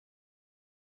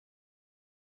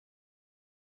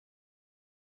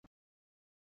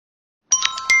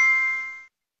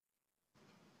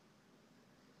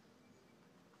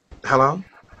Hello?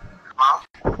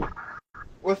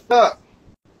 What's up?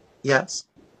 Yes?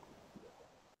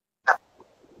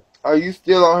 Are you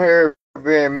still on here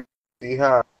being messy,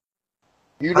 huh?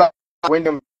 You Uh, like when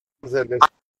them of this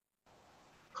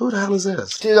who the hell is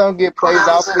this? shit don't get played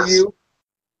out for you?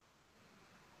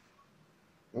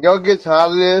 You don't get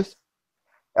tired of this?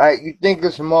 Alright, you think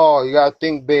it's small, you gotta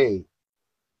think big.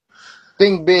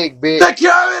 Think big, bitch.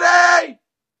 Security!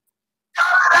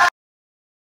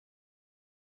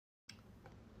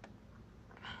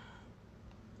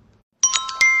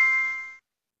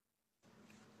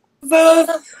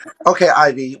 Okay,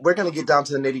 Ivy, we're gonna get down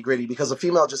to the nitty gritty because a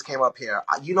female just came up here.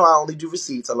 You know I only do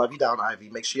receipts. I love you down, Ivy.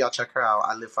 Make sure y'all check her out.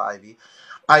 I live for Ivy.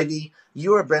 Ivy,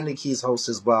 you are Brendan Key's host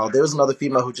as well. There was another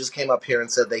female who just came up here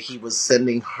and said that he was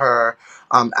sending her,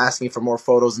 asking for more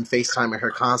photos and FaceTiming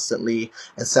her constantly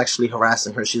and sexually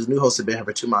harassing her. She's a new host, had been here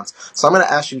for 2 months. So I'm going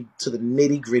to ask you to the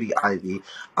nitty gritty, Ivy.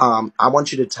 I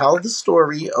want you to tell the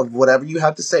story of whatever you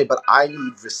have to say, but I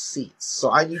need receipts.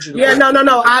 So I need you to Yeah, break.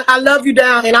 no. I love you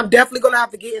down, and I'm definitely gonna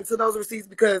have to get into those receipts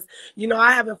because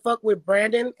I haven't fucked with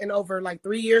Brandon in over like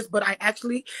 3 years. But I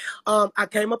actually, I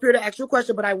came up here to ask you a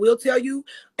question, but I will tell you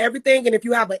everything. And if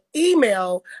you have an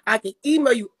email, I can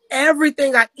email you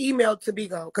everything I emailed to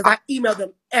Bigo because I emailed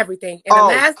them everything. And the Oh,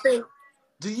 last thing,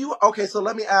 okay, so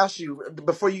let me ask you,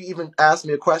 before you even ask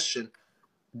me a question,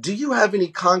 do you have any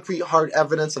concrete hard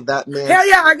evidence of that man? hell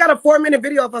yeah, I got a 4 minute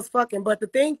video of us fucking. But the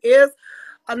thing is,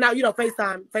 I'm not,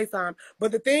 FaceTime.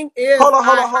 But the thing is, Hold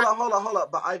on.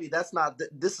 But Ivy,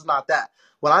 this is not that.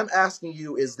 What I'm asking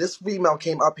you is this female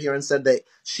came up here and said that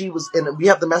she was in, we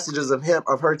have the messages of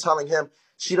her telling him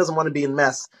she doesn't want to be in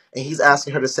mess and he's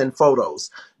asking her to send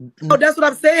photos. Oh, that's what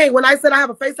I'm saying. When I said I have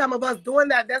a FaceTime of us doing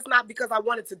that, that's not because I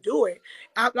wanted to do it.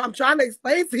 I'm trying to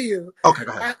explain to you. Okay,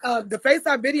 go ahead. The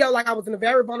FaceTime video, like I was in a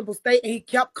very vulnerable state, and he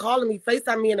kept calling me,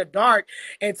 FaceTime me in the dark,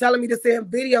 and telling me to send him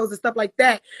videos and stuff like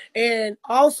that. And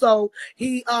also,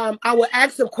 I would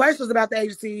ask him questions about the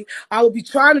agency. I would be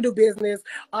trying to do business.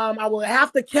 I would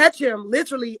have to catch him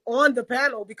literally on the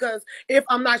panel because if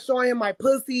I'm not showing him my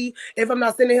pussy, if I'm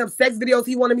not sending him sex videos,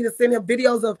 he wanted me to send him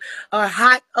videos of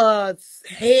hot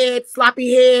head,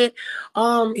 sloppy head.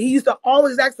 He used to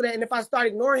always ask for that, and if I start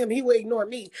ignoring him, he would ignore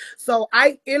me. So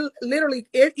literally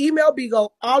emailed Bigo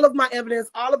all of my evidence,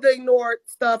 all of the ignored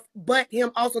stuff, but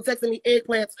him also texting me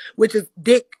eggplants, which is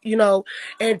dick,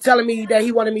 and telling me that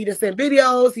he wanted me to send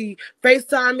videos. He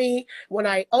FaceTime me when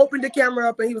I opened the camera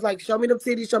up, and he was like, "Show me them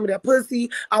titties, show me that pussy."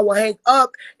 I will hang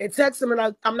up and text him,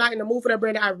 and I'm not in the mood for that,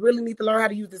 Brandon. I really need to learn how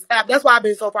to use this app. That's why I've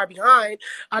been so far behind.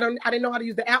 I didn't know how to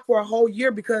use the app for a whole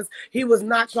year because he was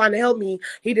not trying to help me.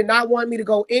 He did not want me to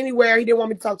go anywhere. He didn't want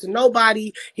me to talk to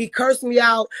nobody. He cursed me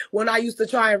out when I used to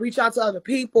try and reach out to other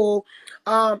people.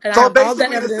 And I So have all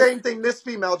that basically the evidence. same thing this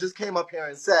female just came up here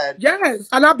and said. Yes.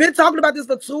 And I've been talking about this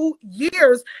for 2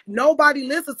 years. Nobody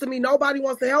listens to me. Nobody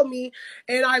wants to help me.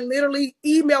 And I literally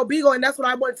emailed Beagle, and that's what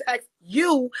I wanted to ask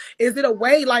you. Is it a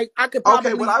way like I could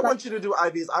Okay, what probably I like want you to do,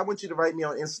 Ivy, is I want you to write me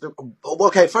on Instagram.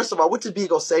 Okay, first of all, what did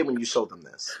Beagle say when you showed them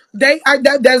this? that's I'm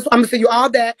gonna send you all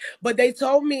that, but they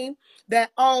told me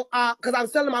that because I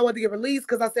was telling them I wanted to get released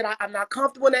because I said I'm not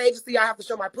comfortable in the agency. I have to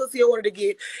show my pussy in order to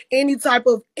get any type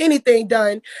of anything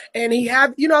done. And he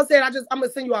have, what I'm saying, I'm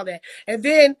gonna send you all that. And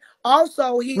then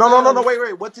also he No,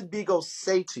 wait. What did Beagle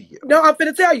say to you? no, I'm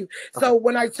finna tell you. Okay. So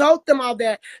when I told them all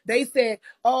that, they said,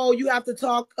 "Oh, you have to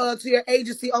talk to your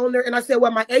agency owner." And I said,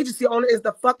 "Well, my agency owner is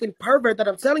the fucking pervert that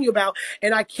I'm telling you about,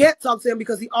 and I can't talk to him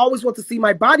because he always wants to see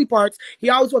my body parts. He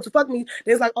always wants to fuck me."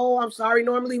 They're like, "Oh, I'm sorry.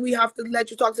 Normally we have to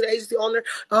let you talk to the agency owner,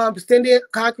 send in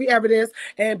concrete evidence,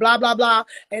 and blah blah blah,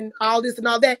 and all this and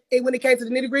all that." And when it came to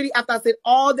the nitty gritty, after I said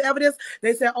all the evidence,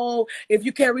 they said, "Oh, if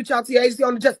you can't reach out to your agency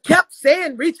owner," just kept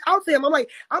saying, "Reach out to him." I'm like,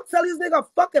 I'm telling this nigga a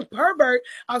fucking pervert.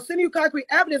 I'll send you concrete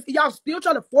evidence. And y'all still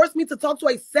trying to force me to talk to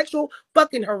a sexual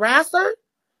fucking harasser?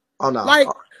 Oh no. Like,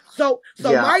 so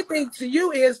Yeah. my thing to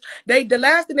you is the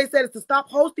last thing they said is to stop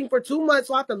hosting for 2 months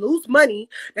so I have to lose money.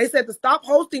 They said to stop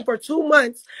hosting for 2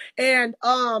 months and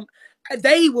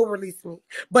they will release me.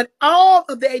 But all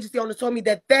of the agency owners told me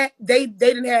that they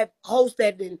didn't have hosts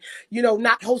that been,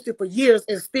 not hosted for years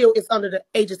and still it's under the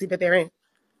agency that they're in.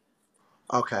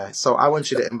 Okay. So I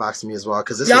want you to inbox me as well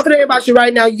because this Yeah, I'm is gonna about you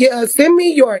right now. Yeah, send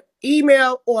me your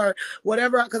email or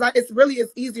whatever, because it's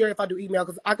easier if I do email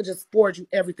because I could just forward you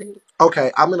everything.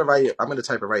 okay. I'm gonna write it. I'm gonna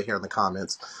type it right here in the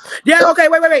comments. Yeah, okay,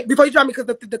 wait. Before you drop me, because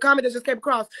the comment that just came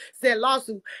across said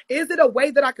lawsuit. Is it a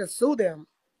way that I can sue them?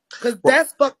 Because Well,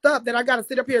 that's fucked up that I gotta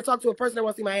sit up here and talk to a person that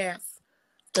wants to see my ass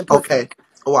and pussy. okay.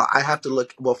 Well, I have to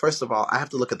look. Well, first of all, I have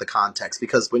to look at the context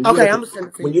because Okay, I'm gonna send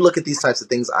it to when you. you look at these types of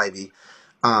things, Ivy,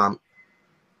 um,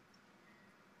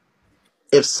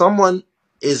 if someone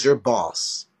is your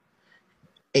boss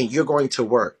and you're going to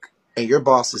work and your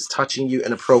boss is touching you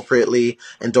inappropriately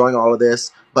and doing all of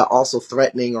this, but also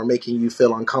threatening or making you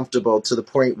feel uncomfortable to the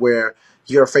point where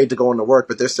you're afraid to go into work,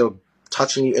 but they're still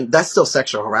touching you, and that's still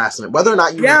sexual harassment. Whether or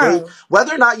not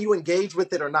you engage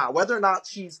with it or not, whether or not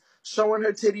she's showing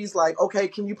her titties like, okay,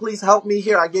 can you please help me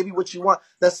here? I gave you what you want.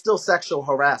 That's still sexual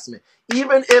harassment.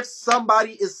 Even if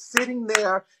somebody is sitting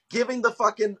there giving the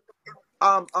fucking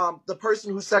the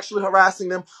person who's sexually harassing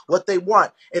them what they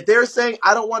want. If they're saying,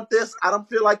 I don't want this, I don't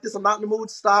feel like this, I'm not in the mood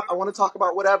to stop, I want to talk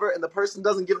about whatever, and the person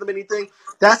doesn't give them anything,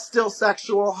 that's still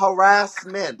sexual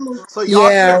harassment. So y'all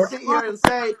can't sit here and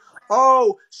say,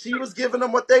 oh, she was giving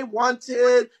them what they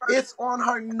wanted, it's on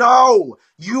her. No,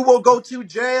 you will go to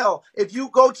jail. If you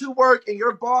go to work and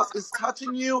your boss is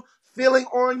touching you, feeling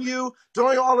on you,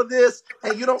 doing all of this,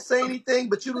 and you don't say anything,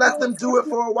 but you let them do it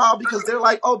for a while because they're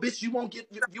like, oh, bitch, you won't get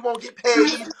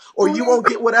paid, or you won't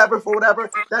get whatever for whatever.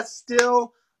 That's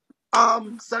still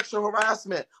sexual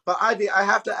harassment. But Ivy, I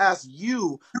have to ask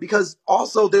you, because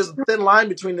also there's a thin line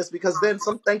between this, because then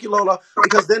thank you, Lola,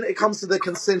 because then it comes to the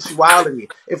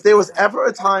consensuality. If there was ever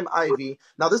a time, Ivy,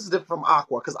 now this is different from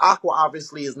Aqua, because Aqua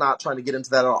obviously is not trying to get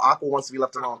into that at all. Aqua wants to be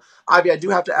left alone. Ivy, I do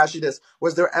have to ask you this.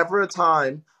 Was there ever a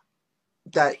time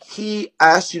that he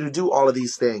asked you to do all of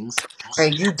these things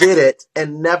and you did it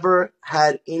and never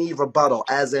had any rebuttal,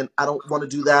 as in, I don't want to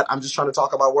do that, I'm just trying to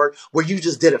talk about work, where you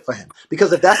just did it for him?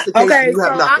 Because if that's the case, Okay, you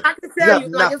have so nothing. I can tell you,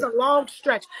 like, it's a long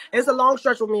stretch. It's a long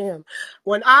stretch with me and him.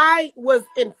 When I was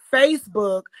in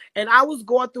Facebook and I was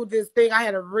going through this thing, I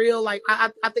had a real, like, I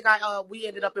think we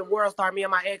ended up in World Star, me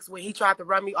and my ex, when he tried to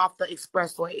run me off the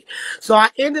expressway. So I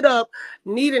ended up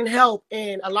needing help,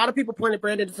 and a lot of people pointed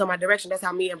Brandon into my direction. That's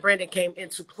how me and Brandon came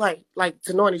into play, like,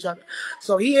 to knowing each other.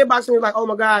 So he inboxed me like, oh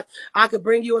my God, I could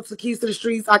bring you into Keys to the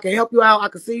Streets. I can help you out. I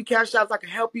can see you cash shops. I can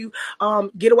help you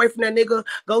get away from that nigga.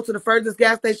 Go to the furthest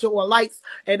gas station or lights,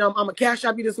 and I'm gonna cash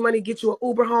out you this money, get you an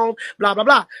Uber home, blah blah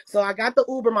blah. So I got the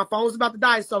Uber. My phone was about to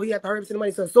die, so he had to hurry up and send the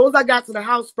money. So as soon as I got to the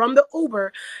house from the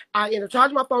Uber, I ended up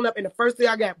charging my phone up, and the first thing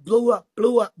I got blew up.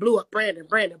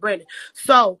 Brandon.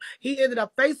 So he ended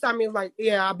up FaceTiming me, like,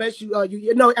 yeah, I bet you,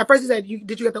 you know. At first he said,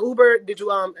 did you get the Uber? Did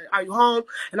you are you home?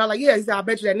 And I'm like, yeah. He said, I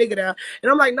bet you that nigga there.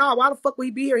 And I'm like, no, why the fuck would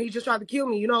he be here? He just tried to kill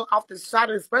me, you know, off the side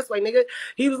of the expressway, nigga.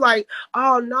 He was like,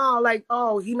 oh no, like,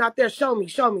 oh, he not there. Show me.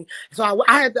 So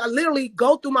I had to literally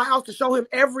go through my house to show him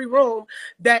every room,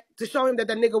 to show him that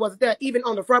the nigga wasn't there, even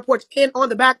on the front porch and on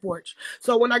the back porch.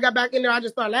 So when I got back in there, I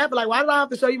just started laughing, like, why did I have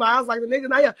to show you my house? Like, the nigga's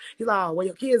not here. He's like, oh, where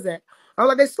your kids at? I was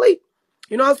like, they sleep.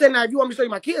 You know what I'm saying? Now, if you want me to show you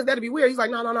my kids, that'd be weird. He's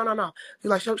like, no. He's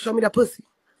like, show me that pussy.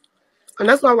 And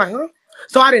that's why I'm like, huh?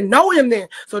 So I didn't know him then.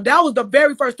 So that was the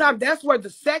very first time. That's where the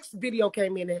sex video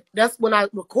came in at. That's when I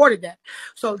recorded that.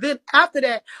 So then after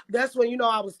that, that's when, you know,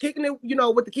 I was kicking it, you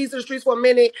know, with the Keys to the Streets for a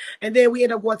minute. And then we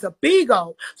ended up going to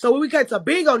Bigo. So when we came to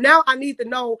Bigo, now I need to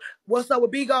know what's up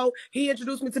with Bigo. He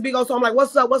introduced me to Bigo. So I'm like,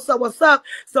 what's up?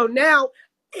 So now,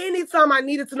 anytime I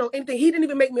needed to know anything, he didn't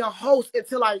even make me a host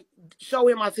until I showed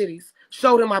him my titties,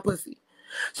 showed him my pussy.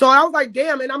 So I was like,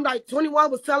 damn. And I'm like,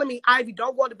 21 was telling me, Ivy,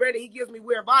 don't go to Brandon. He gives me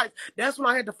weird vibes. That's when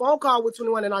I had the phone call with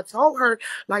 21. And I told her,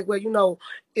 like, well, you know,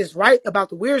 it's right about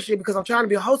the weird shit, because I'm trying to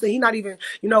be a host and he not even,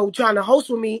 you know, trying to host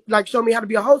with me, like, show me how to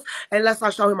be a host unless I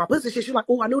show him my pussy shit. She's like,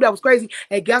 oh, I knew that was crazy.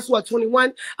 And guess what?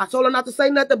 21, I told her not to say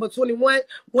nothing, but 21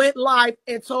 went live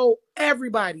and told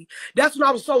everybody. That's when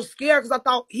I was so scared, because I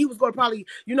thought he was going to probably,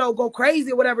 you know, go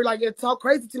crazy or whatever, like, and talk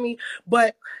crazy to me.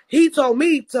 But he told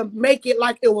me to make it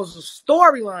like it was a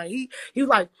storyline. He was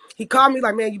like, he called me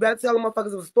like, man, you better tell them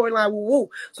motherfuckers it was a storyline, woo woo.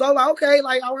 So I was like, okay,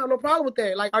 like, I don't have no problem with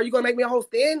that. Like, are you gonna make me a host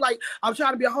then? Like, I'm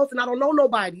trying to be a host and I don't know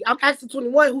nobody. I'm asking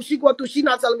 21 who she going through. She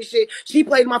not telling me shit. She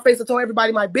played in my face and told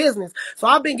everybody my business. So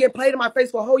I've been getting played in my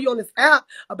face for a whole year on this app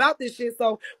about this shit.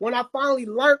 So when I finally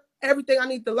learned everything I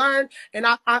need to learn, and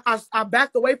I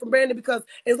backed away from Brandon, because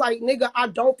it's like, nigga, I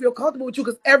don't feel comfortable with you,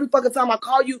 because every fucking time I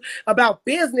call you about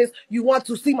business, you want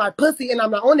to see my pussy, and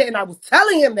I'm not on it. And I was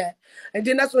telling him that. And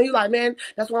then that's when he like, man,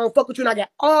 that's why I don't fuck with you. And I got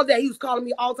all that. He was calling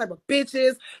me all type of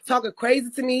bitches, talking crazy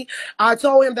to me. I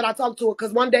told him that I talked to her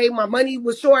because one day my money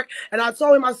was short, and I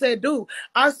told him, I said, dude,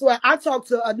 I swear I talked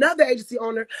to another agency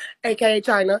owner, aka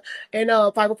China, and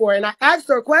 504, and I asked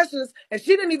her questions, and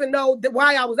she didn't even know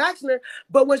why I was asking her.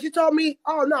 But when she told me,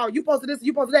 oh no, you posted this,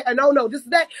 you posted that, and no, this is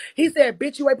that, he said,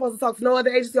 bitch, you ain't supposed to talk to no other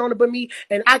agency owner but me,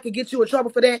 and I could get you in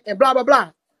trouble for that, and blah blah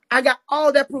blah. I got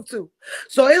all that proof too.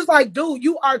 So it's like, dude,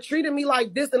 you are treating me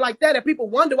like this and like that, and people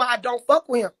wonder why I don't fuck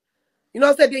with him. You know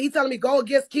what I'm saying? Then he telling me go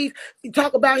against Keith. He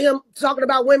talk about him talking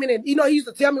about women, and he used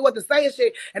to tell me what to say and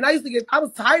shit. And I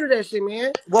was tired of that shit,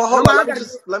 man. Well, And I'm hold on. like,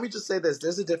 Let me just say this.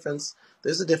 There's a difference.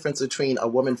 There's a difference between a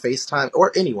woman FaceTime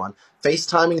or anyone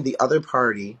FaceTiming the other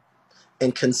party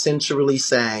and consensually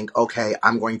saying, "Okay,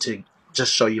 I'm going to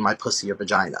just show you my pussy or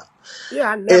vagina."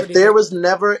 yeah, I never If did there that. was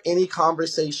never any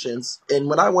conversations, and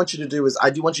what I want you to do is, I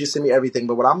do want you to send me everything,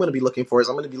 but what I'm going to be looking for is,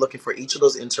 I'm going to be looking for each of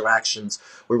those interactions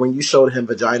where when you showed him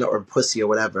vagina or pussy or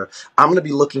whatever, I'm going to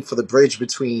be looking for the bridge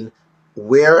between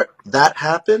where that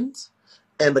happened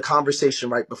and the conversation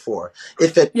right before.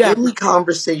 If at Yeah. any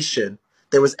conversation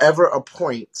there was ever a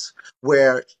point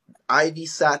where Ivy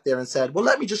sat there and said, "Well,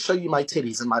 let me just show you my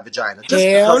titties and my vagina just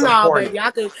Hell because I'm no, horny,"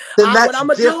 baby. then What that's I'm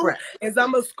gonna do different. is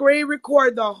I'm gonna screen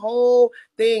record the whole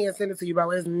thing and send it to you,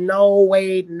 bro. There's no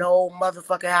way, no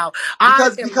motherfucking how.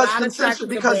 I am Because not consensual, attracted to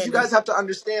because you Brandy. guys have to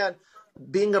understand,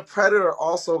 being a predator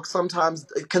also sometimes,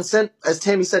 consent, as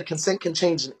Tammy said, consent can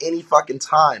change in any fucking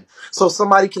time. So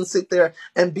somebody can sit there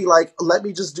and be like, "Let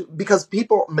me just do," because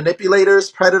people, manipulators,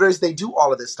 predators, they do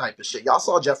all of this type of shit. Y'all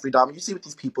saw Jeffrey Dahmer. You see what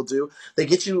these people do. They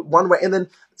get you one way, and then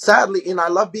sadly, and I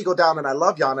love Bigo down and I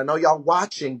love y'all, and I know y'all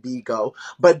watching Bigo,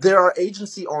 but there are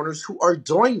agency owners who are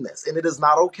doing this, and it is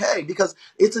not okay, because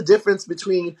it's a difference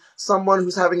between someone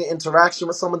who's having an interaction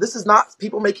with someone. This is not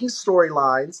people making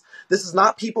storylines. This is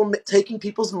not people taking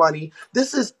people's money.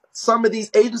 This is some of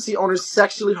these agency owners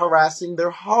sexually harassing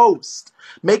their host,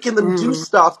 making them do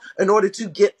stuff in order to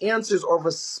get answers or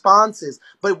responses.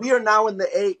 But we are now in the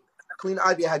age. Queen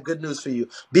Ivy, I had good news for you.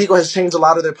 Beagle has changed a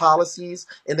lot of their policies,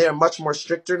 and they are much more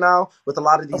stricter now with a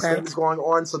lot of these things going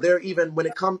on. So they're even, when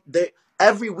it comes,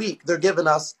 every week they're giving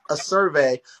us a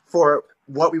survey for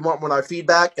what we want with our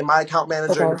feedback. And my account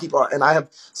manager and the people, and I have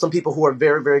some people who are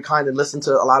very, very kind and listen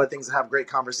to a lot of things and have great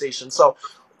conversations. So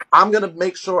I'm gonna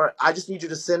make sure. I just need you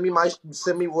to send me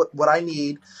what I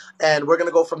need, and we're gonna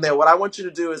go from there. What I want you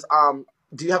to do is,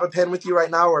 do you have a pen with you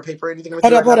right now or a paper or anything with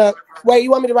you right now? Hold up. Wait,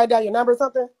 you want me to write down your number or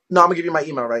something? No, I'm gonna give you my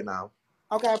email right now.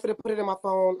 Okay, I'm gonna put it in my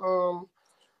phone. Hold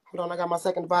on, I got my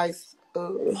second device.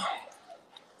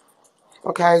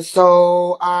 Okay,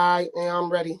 so I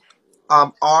am ready.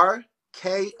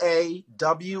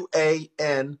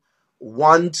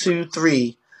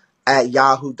 RKAWAN123 at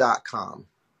yahoo.com.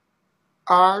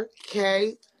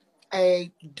 RKAWAN.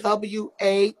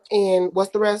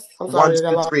 What's the rest? I'm One sorry, I got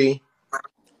two lost. three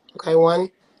Okay,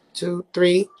 1, 2,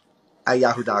 3 at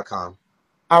yahoo.com.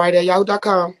 All right, at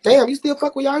yahoo.com. Damn, you still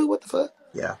fuck with Yahoo? What the fuck?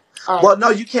 Yeah. All right. Well, no,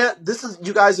 you can't.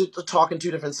 You guys are talking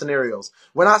two different scenarios.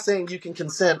 We're not saying you can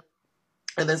consent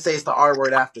and then say it's the R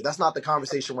word after. That's not the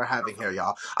conversation we're having here,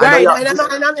 y'all. I know Right, y'all.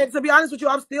 and to be honest with you,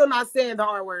 I'm still not saying the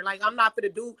R word. Like, I'm not gonna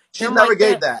do She him never like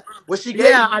gave that. that. What she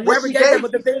Yeah, gave, I what never she gave that. gave,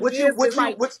 But the thing is, it's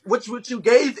like, what you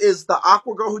gave is the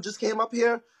Aqua girl who just came up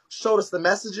here showed us the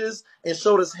messages and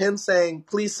showed us him saying,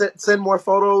 "Please send more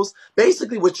photos."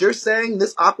 Basically, what you're saying,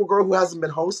 this Aqua girl who hasn't been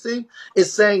hosting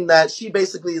is saying that she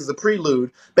basically is the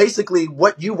prelude. Basically,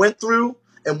 what you went through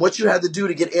and what you had to do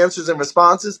to get answers and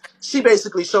responses, she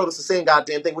basically showed us the same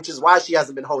goddamn thing, which is why she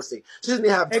hasn't been hosting. She doesn't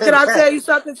even have and can I 10K. tell you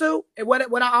something too? And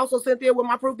what I also sent there with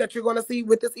my proof that you're gonna see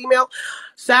with this email,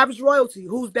 Savage Royalty,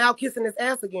 who's now kissing his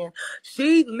ass again.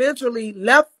 She literally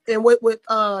left and went with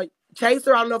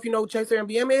Chaser. I don't know if you know who Chaser and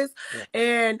BM is. Yeah.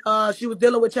 And she was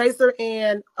dealing with Chaser,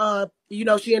 and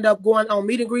she ended up going on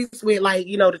meet and greets with, like,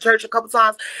 the church a couple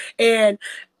times. And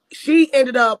she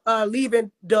ended up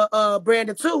leaving the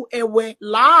Brandon too and went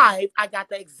live. I got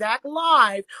the exact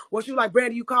live where she was like,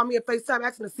 "Brandon, you called me a FaceTime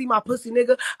asking to see my pussy,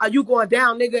 nigga. Are you going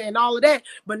down, nigga?" and all of that.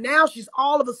 But now she's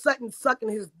all of a sudden sucking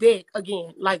his dick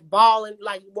again, like balling,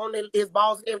 like wanting his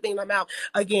balls and everything in her mouth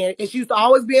again. And she used to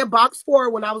always be in box 4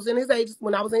 when I was in his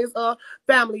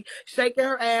family, shaking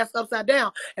her ass upside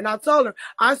down. And I told her,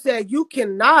 I said, you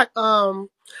cannot go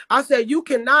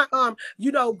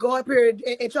up here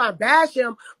and try and bash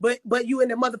him, but you in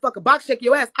the motherfucking box shake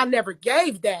your ass. I never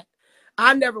gave that.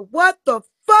 What the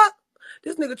fuck?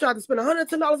 This nigga tried to spend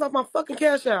 $110 off my fucking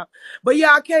cash out. But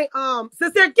yeah, I can't,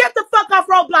 sister, get the fuck off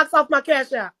Roblox off my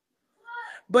cash out.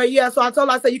 But yeah, so I told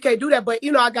her, I said, you can't do that. But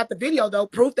I got the video though,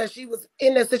 proof that she was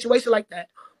in a situation like that.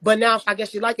 But now I guess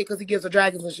she like it because he gives her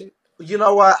dragons and shit. You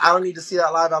know what? I don't need to see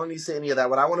that live. I don't need to see any of that.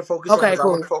 What I want to focus on is I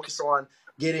want to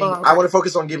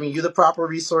focus on giving you the proper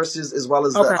resources, as well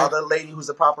as the other lady who's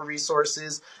the proper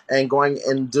resources, and going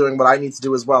and doing what I need to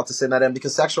do as well to send that in,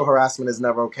 because sexual harassment is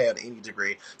never okay at any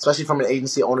degree, especially from an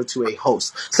agency owner to a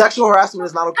host. Sexual harassment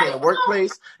is not okay in the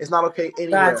workplace. It's not okay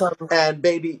anywhere. And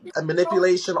baby,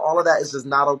 manipulation, all of that is just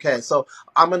not okay. So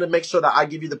I'm going to make sure that I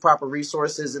give you the proper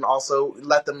resources and also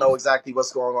let them know exactly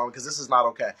what's going on, because this is not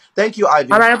okay. Thank you,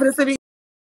 Ivy. All right, I'm going to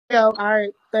All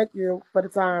right. Thank you for the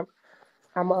time.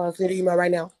 I'm gonna send an email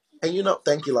right now. And you know,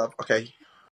 thank you, love. Okay.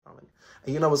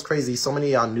 And you know what's crazy? So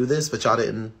many of y'all knew this, but y'all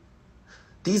didn't.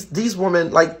 These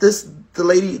women, like this, the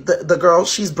lady, the girl,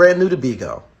 she's brand new to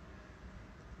Bigo.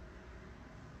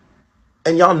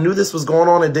 And y'all knew this was going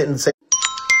on and didn't say,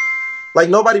 like,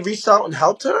 nobody reached out and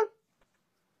helped her?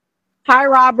 Hi,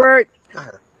 Robert. Go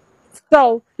ahead.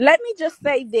 So let me just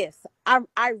say this.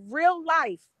 I real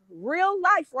life,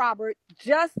 Robert,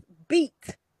 just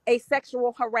beat a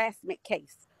sexual harassment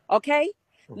case. Okay?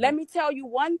 Let me tell you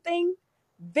one thing.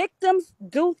 Victims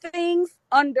do things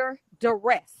under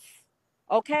duress.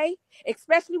 Okay?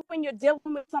 Especially when you're dealing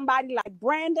with somebody like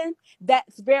Brandon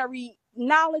that's very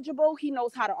knowledgeable. He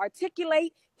knows how to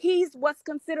articulate. He's what's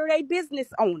considered a business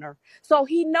owner. So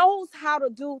he knows how to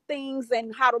do things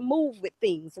and how to move with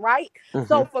things, right? Mm-hmm.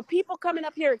 So for people coming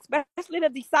up here, especially the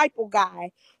disciple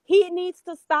guy, he needs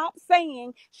to stop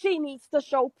saying she needs to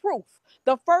show proof.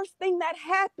 The first thing that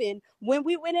happened when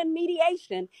we went in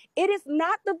mediation, it is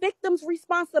not the victim's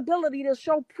responsibility to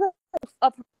show proof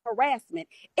of harassment.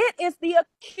 It is the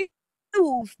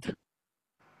accused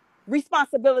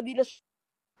responsibility to show.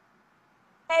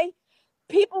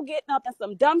 People getting up in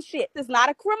some dumb shit. This is not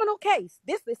a criminal case.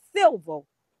 This is civil.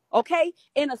 Okay?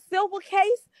 In a civil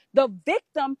case, the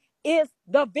victim is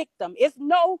the victim. It's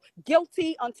no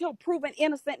guilty until proven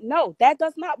innocent. No, that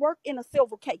does not work in a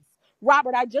civil case.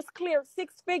 Robert, I just cleared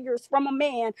 6 figures from a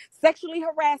man sexually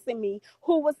harassing me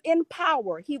who was in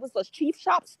power. He was a chief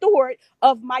shop steward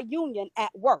of my union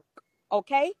at work.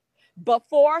 Okay?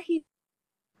 Before he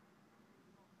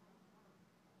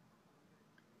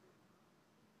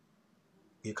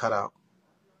You cut out.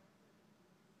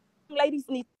 ladies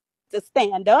need to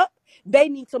stand up. They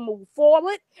need to move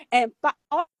forward, and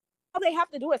all they have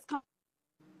to do is come.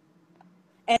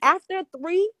 And after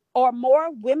 3 or more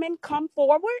women come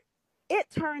forward, it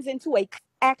turns into a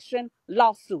action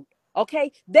lawsuit.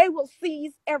 Okay, they will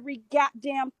seize every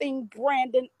goddamn thing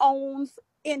Brandon owns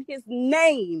in his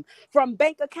name, from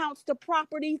bank accounts to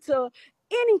property to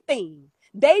anything.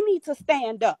 They need to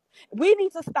stand up. We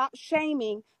need to stop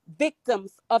shaming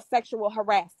victims of sexual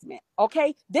harassment.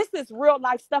 Okay, this is real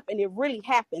life stuff and it really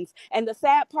happens. And the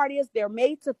sad part is they're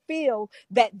made to feel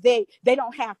that they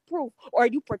don't have proof, or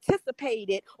you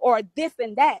participated, or this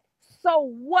and that. So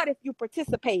what if you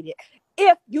participated?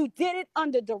 If you did it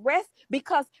under duress,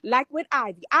 because like with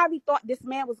Ivy thought this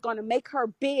man was going to make her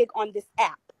big on this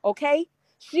app. Okay,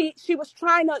 she's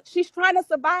trying to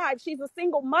survive. She's a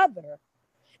single mother.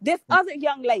 This other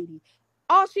young lady,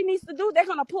 all she needs to do, they're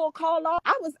going to pull a call off.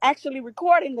 I was actually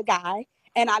recording the guy,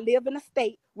 and I live in a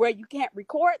state where you can't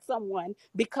record someone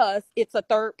because it's a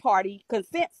third party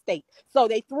consent state. So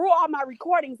they threw all my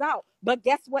recordings out. But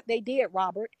guess what they did,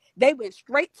 Robert? They went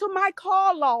straight to my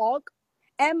call log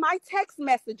and my text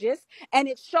messages, and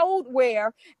it showed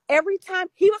where every time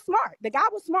he was smart. The guy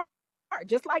was smart,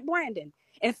 just like Brandon.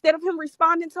 Instead of him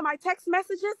responding to my text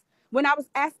messages, when I was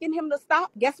asking him to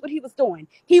stop, guess what he was doing?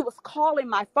 He was calling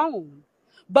my phone.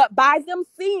 But by them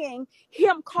seeing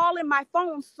him calling my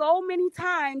phone so many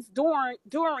times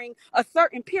during a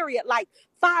certain period, like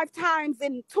 5 times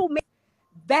in 2 minutes,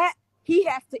 that he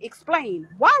has to explain,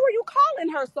 why were you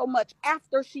calling her so much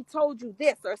after she told you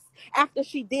this, or after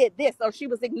she did this, or she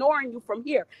was ignoring you from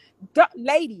here?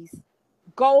 Ladies,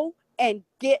 go and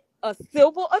get a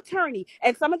civil attorney.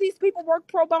 And some of these people work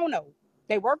pro bono.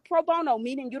 They work pro bono,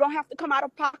 meaning you don't have to come out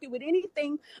of pocket with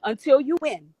anything until you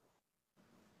win.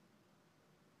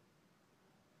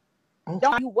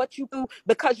 Don't do what you do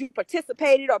because you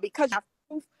participated or because you have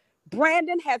proof.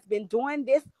 Brandon has been doing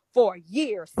this for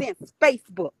years, since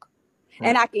Facebook.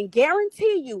 And I can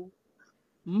guarantee you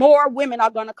more women are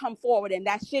going to come forward, and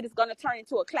that shit is going to turn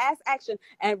into a class action.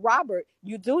 And Robert,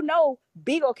 you do know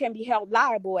Bigo can be held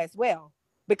liable as well,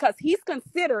 because he's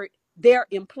considered their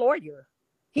employer.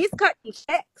 He's cutting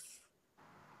checks.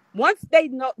 Once they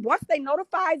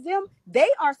notify them, they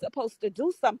are supposed to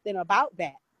do something about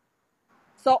that.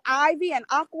 So Ivy and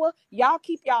Aqua, y'all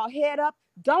keep y'all head up.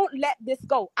 Don't let this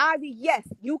go. Ivy, yes,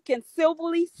 you can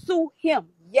civilly sue him.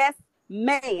 Yes,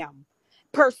 ma'am.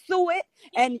 Pursue it.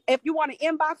 And if you want to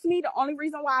inbox me, the only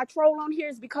reason why I troll on here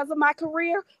is because of my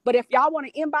career. But if y'all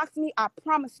want to inbox me, I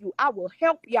promise you, I will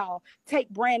help y'all take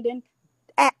Brandon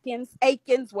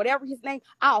Akins, whatever his name.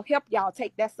 I'll help y'all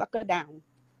take that sucker down.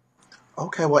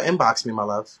 Okay, well, inbox me, my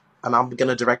love, and I'm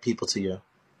gonna direct people to you.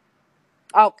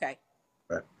 Okay.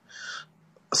 Right.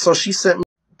 So she sent me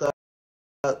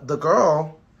the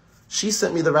girl. She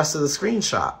sent me the rest of the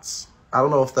screenshots. I don't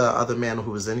know if the other man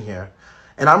who was in here,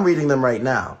 and I'm reading them right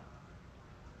now.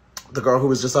 The girl who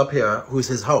was just up here, who's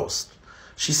his host,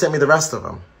 she sent me the rest of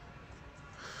them.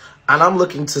 And I'm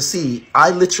looking to see,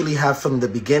 I literally have from the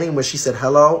beginning where she said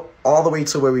hello all the way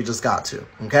to where we just got to,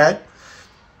 okay?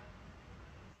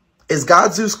 Is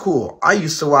GodZeus cool? I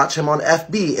used to watch him on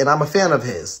FB, and I'm a fan of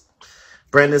his.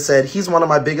 Brandon said, he's one of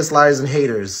my biggest liars and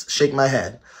haters. Shake my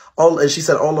head. Oh, and she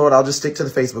said, oh, Lord, I'll just stick to the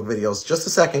Facebook videos. Just a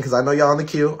second, because I know y'all on the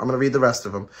queue. I'm going to read the rest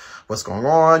of them. What's going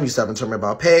on? You still haven't told me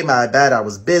about pay. My bad. I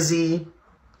was busy.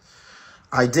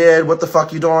 I did. What the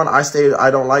fuck you doing? I stayed.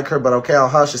 I don't like her, but okay, I'll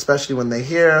hush, especially when they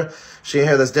hear. She ain't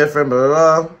hear that's different, blah,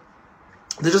 blah, blah.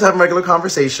 They're just having regular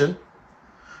conversation.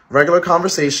 Regular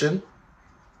conversation.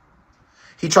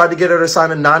 He tried to get her to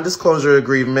sign a non-disclosure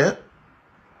agreement.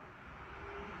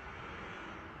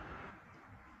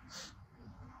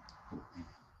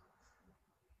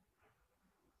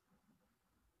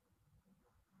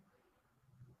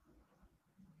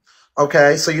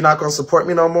 Okay, so you're not going to support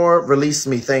me no more? Release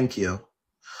me, thank you.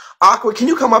 Aqua, can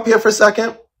you come up here for a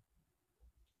second?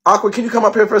 Aqua, can you come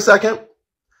up here for a second?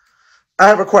 I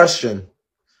have a question.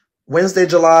 Wednesday,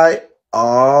 July.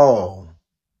 Oh.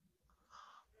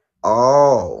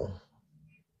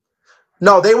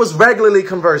 No, they was regularly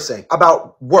conversing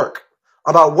about work.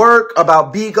 About work,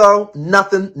 about bigo,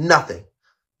 nothing.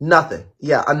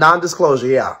 Yeah, a non-disclosure,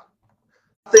 yeah.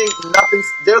 Nothing.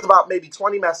 There's about maybe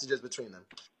 20 messages between them.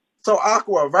 So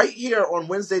Aqua, right here on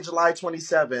Wednesday, July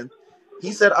 27th,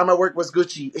 he said, I'm at work with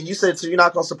Gucci. And you said, so you're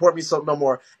not going to support me so no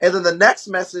more. And then the next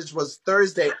message was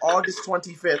Thursday, August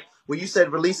 25th, where you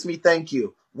said, release me, thank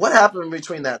you. What happened in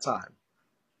between that time?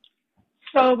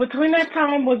 So between that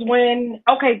time was when,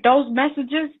 okay, those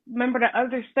messages, remember the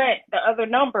other set, the other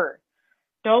number,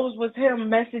 those was him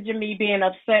messaging me being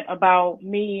upset about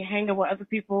me hanging with other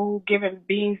people, giving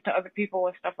beans to other people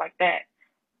and stuff like that.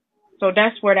 So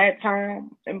that's where that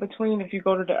time in between, if you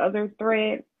go to the other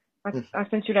thread, I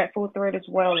sent you that full thread as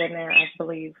well in there, I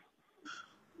believe.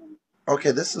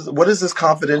 Okay, what is this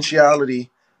confidentiality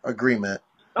agreement?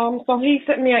 So he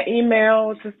sent me an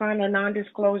email to sign a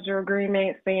non-disclosure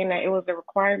agreement saying that it was a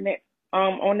requirement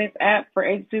on this app for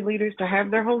agency leaders to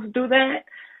have their hosts do that.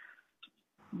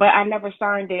 But I never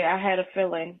signed it. I had a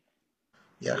feeling.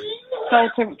 Yeah. So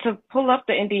to pull up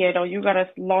the NDA though, you gotta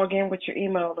log in with your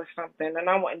email or something, and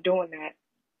I wasn't doing that.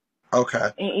 Okay.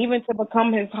 And even to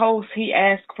become his host, he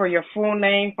asked for your full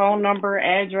name, phone number,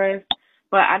 address,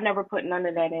 but I never put none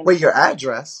of that in. Wait, your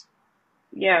address?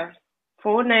 Yeah,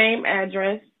 full name,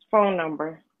 address, phone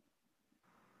number.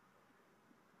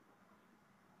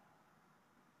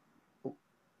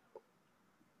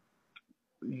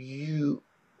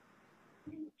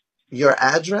 Your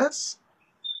address?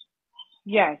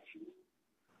 Yes,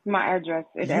 my address.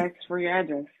 It asks for your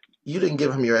address. You didn't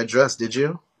give him your address, did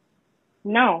you?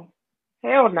 No,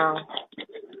 hell no.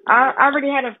 I already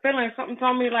had a feeling. Something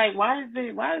told me like, why is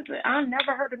it? I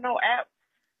never heard of no app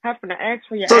having to ask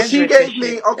for your So address. she gave me,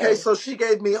 shit, okay, so she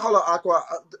gave me, hold on, Aqua.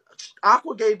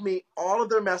 Aqua gave me all of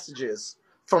their messages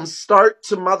from start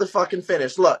to motherfucking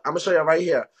finish. Look, I'm going to show you right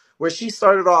here, where she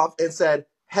started off and said,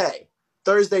 hey,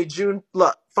 Thursday, June,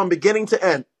 look, from beginning to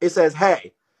end, it says,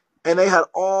 hey. And they had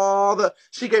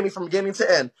she gave me from beginning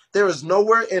to end. There is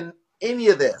nowhere in any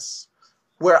of this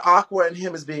where Aqua and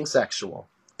him is being sexual.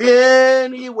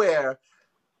 Anywhere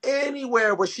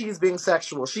where she's being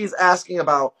sexual. She's asking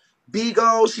about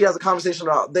bigo. She has a conversation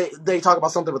about, they talk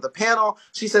about something with the panel.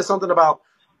 She says something about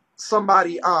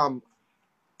somebody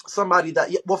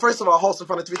that, well, first of all, host in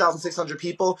front of 3,600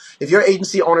 people. If your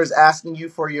agency owner is asking you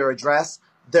for your address,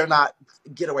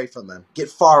 get away from them. Get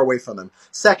far away from them.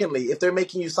 Secondly, if they're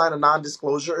making you sign a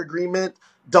non-disclosure agreement,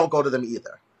 don't go to them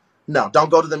either. No, don't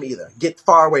go to them either. Get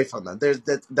far away from them.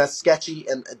 That's sketchy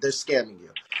and they're scamming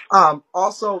you.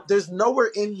 Also, there's nowhere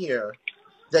in here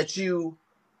that you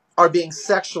are being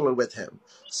sexual with him.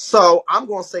 So I'm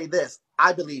going to say this.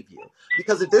 I believe you.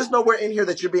 Because if there's nowhere in here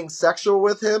that you're being sexual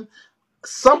with him,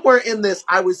 somewhere in this,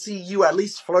 I would see you at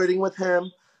least flirting with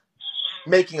him,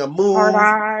 making a move,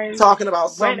 talking about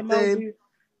something.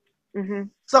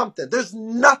 Something. There's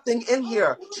nothing in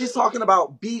here. She's talking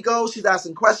about bigo. She's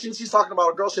asking questions. She's talking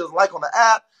about a girl she doesn't like on the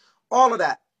app. All of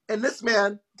that. And this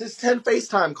man, there's 10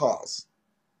 FaceTime calls.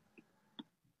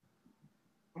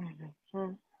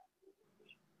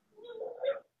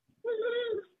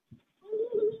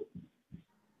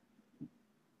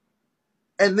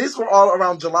 And these were all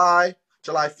around July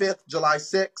 5th, July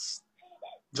 6th,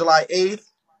 July 8th.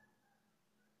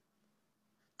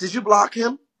 Did you block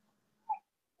him?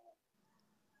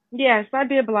 Yes, I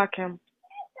did block him.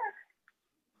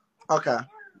 Okay.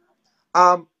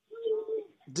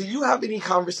 Do you have any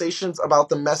conversations about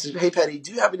the message? Hey, Petty,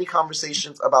 do you have any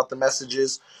conversations about the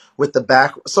messages with the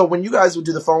back? So when you guys would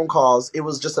do the phone calls, it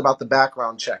was just about the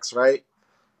background checks, right?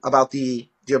 About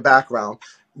your background.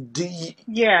 Do you,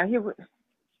 Yeah,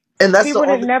 and that's he the would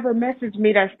have only. never messaged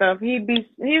me that stuff. He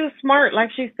was smart, like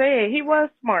she said. He was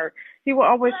smart. He would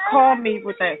always call me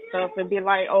with that stuff and be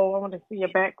like, "Oh, I want to see your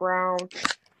background,"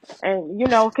 and you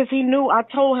know, because he knew I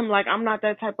told him like I'm not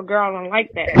that type of girl. I don't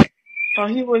like that. So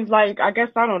he was like, I guess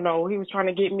I don't know. He was trying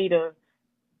to get me to,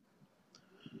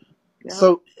 yeah.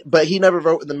 So, but he never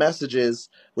wrote in the messages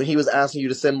when he was asking you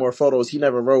to send more photos. He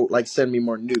never wrote like "send me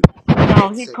more nude." No,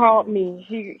 Like he send me called more.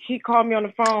 me. He called me on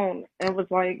the phone and was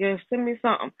like, "Yeah, send me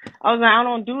something." I was like, "I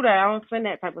don't do that. I don't send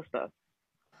that type of stuff."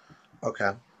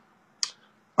 Okay.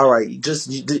 All right. Just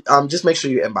make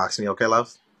sure you inbox me, okay,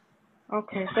 love?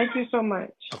 Okay, thank you so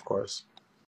much. Of course.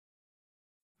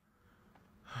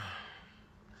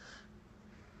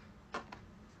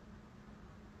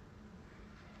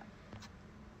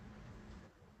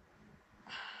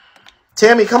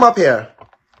 Tammy, come up here.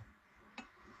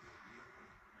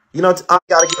 You know, I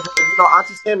gotta give her. You know,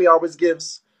 Auntie Tammy always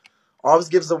gives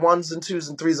the ones and twos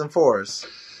and threes and fours.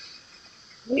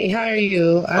 Hey, how are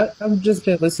you? I've just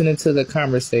been listening to the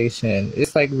conversation.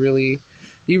 It's like really,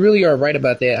 you really are right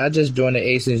about that. I just joined the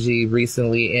H&G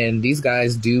recently, and these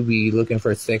guys do be looking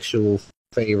for sexual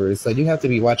favors. So you have to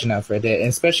be watching out for that, and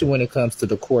especially when it comes to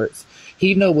the courts.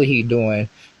 He know what he doing.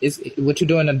 It's what you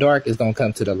do in the dark is gonna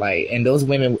come to the light. And those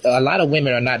women, a lot of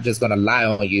women are not just gonna lie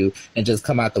on you and just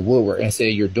come out the woodwork and say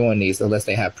you're doing these unless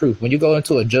they have proof. When you go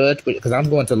into a judge, because I'm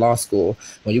going to law school,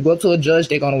 when you go to a judge,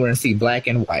 they're gonna want to see black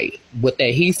and white. What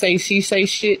that he say, she say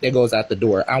shit that goes out the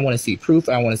door. I want to see proof.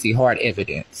 I want to see hard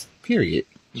evidence. Period.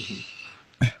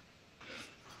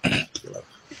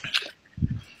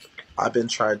 I've been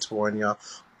trying to warn y'all.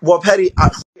 Well, Petty,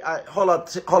 hold up,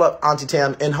 Auntie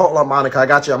Tam, and hold up, Monica. I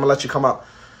got you. I'm gonna let you come up.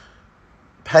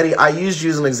 Petty, I used you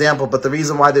as an example, but the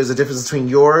reason why there's a difference between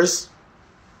yours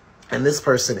and this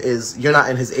person is you're not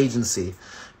in his agency.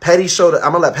 Petty showed it.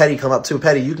 I'm gonna let Petty come up too.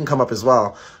 Petty, you can come up as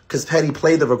well, because Petty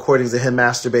played the recordings of him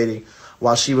masturbating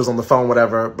while she was on the phone,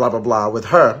 whatever, blah blah blah, with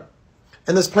her.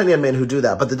 And there's plenty of men who do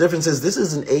that. But the difference is this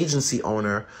is an agency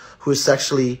owner who is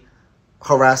sexually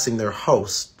harassing their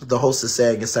host. The host is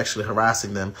saying is sexually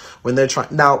harassing them when they're trying.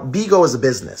 Now, Bigo is a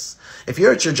business. If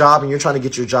you're at your job and you're trying to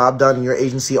get your job done and your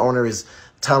agency owner is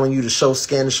telling you to show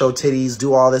skin, show titties,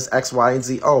 do all this X, Y, and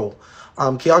Z. Oh,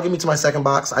 can y'all give me to my second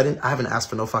box? I haven't asked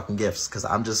for no fucking gifts because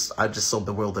I'm just so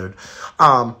bewildered.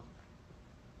 I'd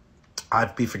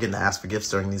be forgetting to ask for gifts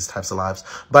during these types of lives.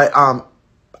 But I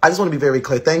just want to be very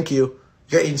clear. Thank you.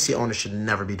 Your agency owner should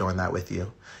never be doing that with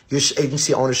you. Your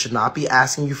agency owner should not be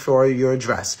asking you for your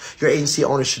address. Your agency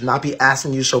owner should not be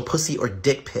asking you to show pussy or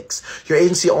dick pics. Your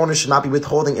agency owner should not be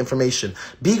withholding information.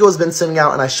 Bigo's been sending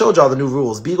out, and I showed y'all the new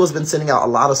rules. Bigo's been sending out a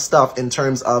lot of stuff in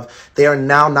terms of they are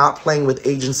now not playing with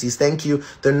agencies. Thank you.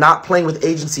 They're not playing with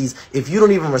agencies. If you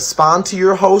don't even respond to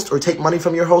your host or take money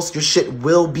from your host, your shit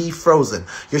will be frozen.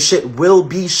 Your shit will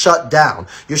be shut down.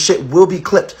 Your shit will be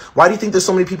clipped. Why do you think there's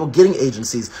so many people getting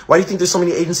agencies? Why do you think there's so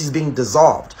many agencies being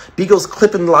dissolved? Bigo's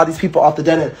clipping a lot of these people off the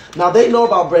dead end. Now, they know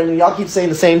about Brandon. Y'all keep saying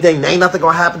the same thing. Ain't nothing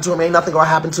gonna happen to him. Ain't nothing gonna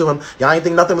happen to him. Y'all ain't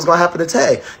think nothing was gonna happen to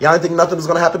Tay. Y'all ain't think nothing was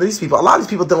gonna happen to these people. A lot of these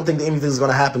people don't think that anything's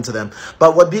gonna happen to them.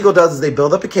 But what Bigo does is they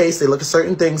build up a case, they look at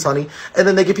certain things, honey, and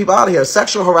then they get people out of here.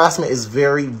 Sexual harassment is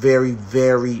very, very,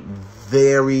 very,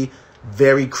 very,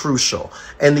 very crucial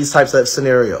in these types of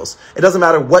scenarios. It doesn't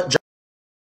matter what job.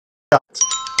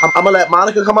 I'm gonna let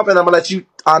Monica come up, and I'm gonna let you,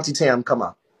 Auntie Tam, come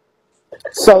up.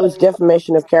 So it's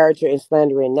defamation of character and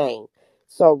slandering name.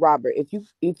 So Robert, if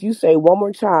you say one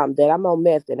more time that I'm on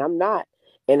meth and I'm not,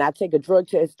 and I take a drug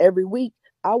test every week,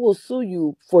 I will sue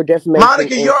you for defamation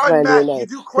Monica, and you're on slandering meth. You name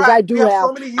do because crack. We have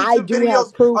so many I YouTube do have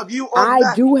videos proof. of you on I meth.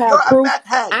 do You're have a proof. meth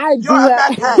head. I You're do a have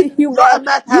meth head. you You're a mad.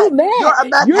 meth You head. mad. You're a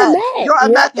meth You're head. mad. You're a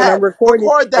Yep. meth And I'm head. recording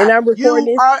this. Record And that. I'm recording You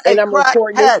this. are And a I'm crack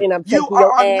recording this. head. And I'm You taking your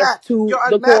are on ass meth. to You're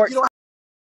the on meth. You courts. don't.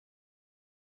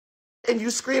 And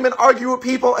you scream and argue with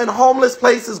people in homeless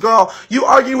places, girl. You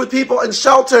argue with people in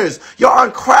shelters. You're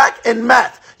on crack and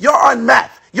meth. You're on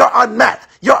meth. You're on meth.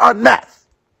 You're on meth.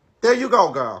 There you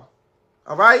go, girl.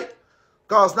 All right?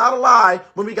 Girl, it's not a lie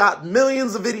when we got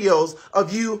millions of videos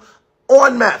of you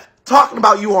on meth, talking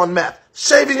about you on meth,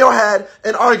 shaving your head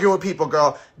and arguing with people,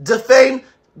 girl. Defame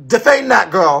that,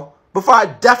 girl, before I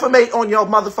defamate on your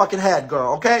motherfucking head,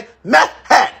 girl, okay? Meth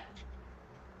head.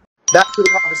 Back to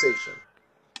the conversation.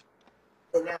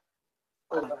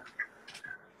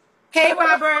 Hey,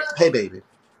 Robert. Hey, baby.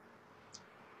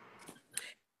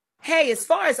 Hey, as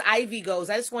far as Ivy goes,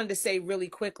 I just wanted to say really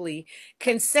quickly,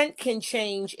 consent can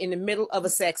change in the middle of a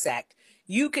sex act.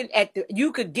 you could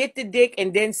get the dick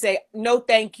and then say no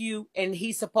thank you, and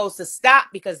he's supposed to stop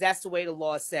because that's the way the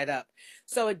law is set up.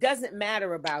 So it doesn't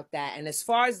matter about that. And as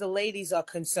far as the ladies are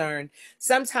concerned,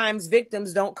 sometimes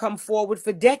victims don't come forward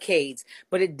for decades,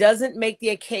 but it doesn't make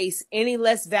their case any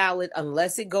less valid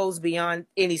unless it goes beyond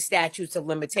any statutes of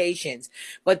limitations.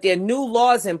 But there are new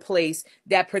laws in place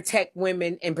that protect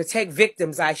women and protect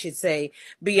victims, I should say,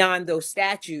 beyond those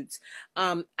statutes.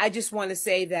 I just want to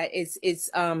say that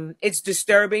it's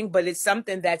disturbing, but it's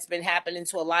something that's been happening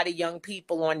to a lot of young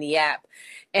people on the app.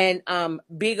 And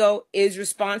Bigo is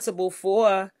responsible for,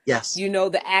 Yes.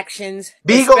 the actions,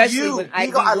 Bigo, especially when Bigo,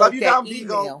 Ivy I love wrote you that down, email.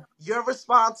 Bigo. You're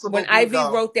responsible. When Bigo. Ivy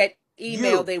wrote that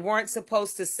email, You. they weren't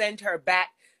supposed to send her back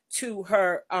to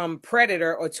her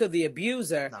predator or to the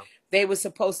abuser. No. They were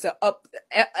supposed to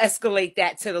escalate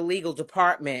that to the legal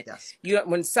department. Yes.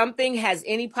 When something has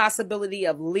any possibility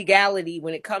of legality,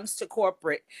 when it comes to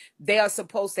corporate, they are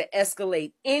supposed to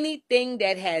escalate anything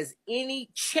that has any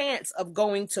chance of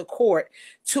going to court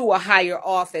to a higher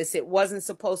office. It wasn't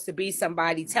supposed to be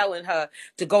somebody telling her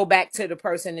to go back to the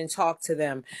person and talk to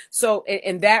them. So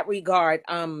in that regard,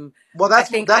 well,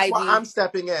 that's Ivy, why I'm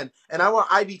stepping in, and I want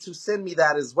Ivy to send me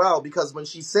that as well, because when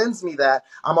she sends me that,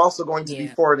 I'm also going to be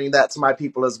forwarding that to my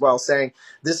people as well, saying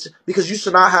this, because you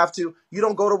should not have to. You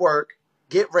don't go to work,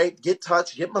 get raped, get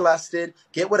touched, get molested,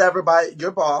 get whatever by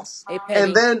your boss,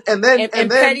 and then HR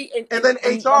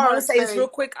I want to say this real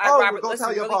quick, Robert. Go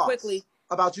tell your really boss quickly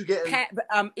about you getting.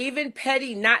 Even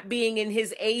Petty not being in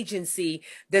his agency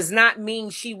does not mean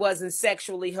she wasn't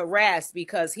sexually harassed,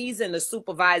 because he's in a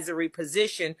supervisory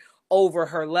position over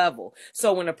her level.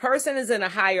 So when a person is in a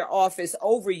higher office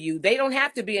over you, they don't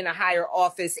have to be in a higher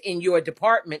office in your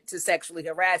department to sexually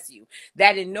harass you.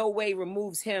 That in no way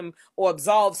removes him or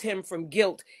absolves him from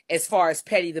guilt as far as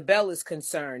Petty the Bell is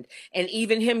concerned. And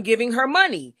even him giving her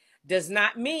money does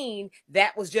not mean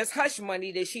that was just hush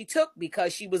money that she took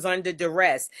because she was under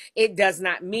duress. It does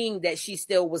not mean that she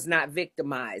still was not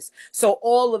victimized. So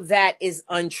all of that is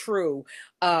untrue.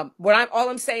 All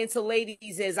I'm saying to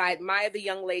ladies is I admire the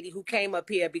young lady who came up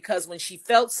here, because when she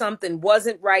felt something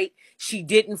wasn't right, she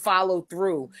didn't follow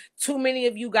through. Too many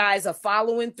of you guys are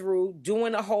following through,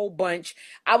 doing a whole bunch.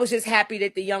 I was just happy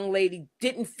that the young lady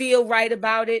didn't feel right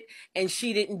about it and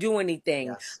she didn't do anything.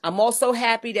 Yes. I'm also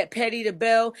happy that Petty the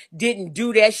Bell didn't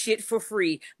do that shit for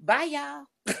free. Bye, y'all.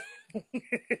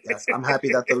 Yes, I'm happy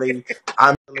that the lady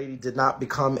did not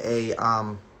become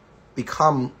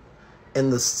in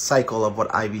the cycle of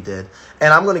what Ivy did.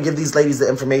 And I'm going to give these ladies the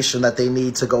information that they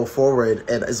need to go forward,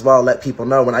 and as well let people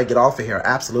know when I get off of here.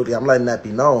 Absolutely, I'm letting that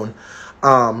be known.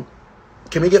 Can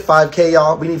we get 5K,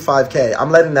 y'all? We need 5K. I'm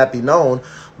letting that be known,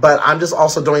 but I'm just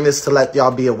also doing this to let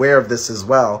y'all be aware of this as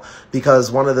well, because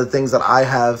one of the things that I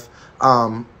have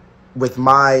with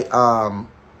my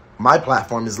my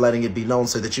platform is letting it be known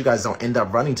so that you guys don't end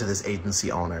up running to this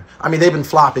agency owner. I mean, they've been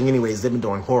flopping anyways. They've been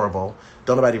doing horrible.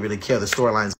 Don't nobody really care. The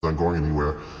storylines aren't going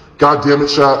anywhere. God damn it,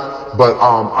 chat. But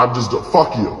I'm just,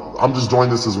 fuck you. I'm just doing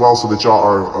this as well so that y'all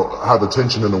are have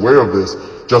attention and aware of this,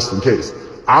 just in case.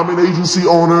 I'm an agency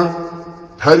owner.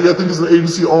 Petty, I think, is an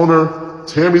agency owner.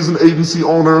 Tammy's an agency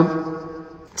owner.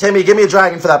 Tammy, give me a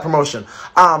dragon for that promotion.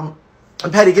 And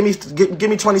Petty, give me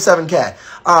 27K.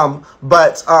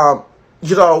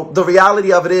 You know, the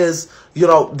reality of it is, you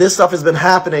know, this stuff has been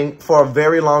happening for a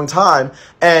very long time,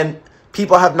 and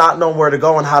people have not known where to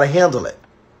go and how to handle it.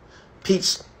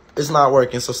 Peach is not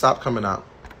working, so stop coming out.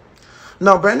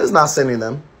 No, Brenda's not sending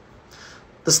them.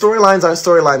 The storylines aren't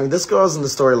storylining. This girl isn't the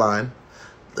storyline.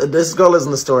 This girl isn't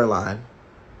the storyline.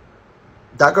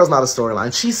 That girl's not a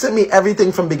storyline. She sent me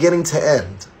everything from beginning to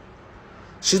end.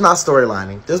 She's not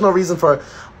storylining. There's no reason for...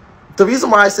 The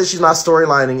reason why I say she's not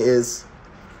storylining is...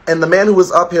 And the man who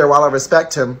was up here, while I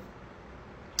respect him,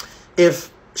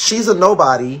 if she's a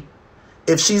nobody,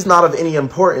 if she's not of any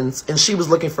importance, and she was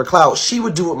looking for clout, she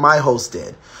would do what my host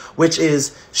did, which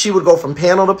is she would go from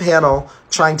panel to panel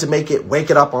trying to wake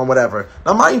it up on whatever.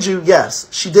 Now, mind you,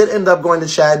 yes, she did end up going to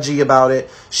Chad G about it.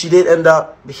 She did end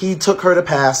up, he took her to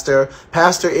Pastor.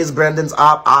 Pastor is Brendan's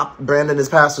op. Brandon is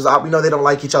Pastor's op. We know they don't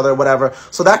like each other or whatever.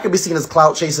 So that could be seen as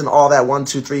clout chasing, all that 1,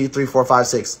 2, 3, 4, 5,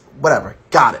 6, whatever.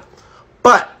 Got it.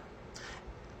 But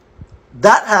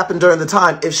that happened during the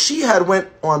time. If she had went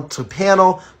on to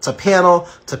panel, to panel,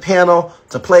 to panel,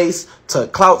 to place, to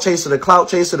clout chaser,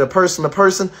 to person to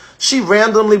person, she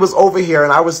randomly was over here,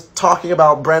 and I was talking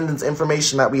about Brendan's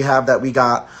information that we have that we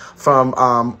got from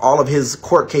all of his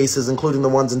court cases, including the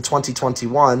ones in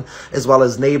 2021, as well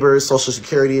as neighbors, Social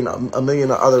Security, and a million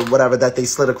other whatever that they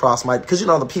slid across my, because you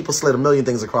know the people slid a million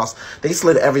things across. They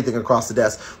slid everything across the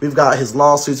desk. We've got his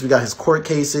lawsuits, we got his court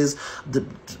cases,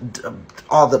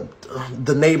 all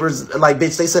the neighbors, like,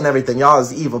 bitch, they sent everything. Y'all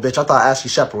is evil, bitch. I thought Ashley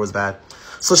Shepard was bad.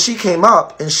 So she came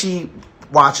up and she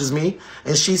watches me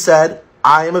and she said,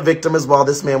 I am a victim as well.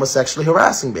 This man was sexually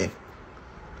harassing me.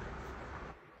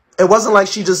 It wasn't like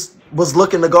she just was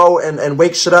looking to go and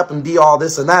wake shit up and be all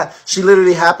this and that. She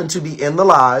literally happened to be in the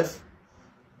live.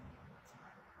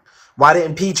 Why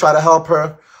didn't P try to help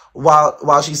her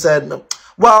while she said,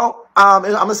 well, I'm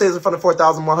going to say it's in front of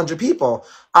 4,100 people.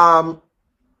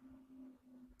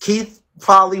 Keith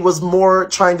probably was more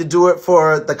trying to do it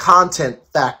for the content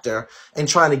factor and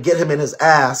trying to get him in his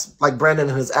ass, like Brendan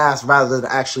in his ass, rather than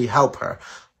actually help her.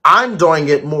 I'm doing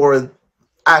it more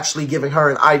actually giving her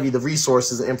and Ivy the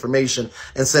resources and information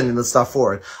and sending the stuff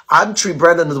forward. I'd treat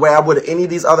Brendan the way I would any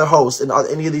of these other hosts and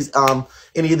any of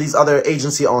these other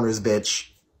agency owners, bitch.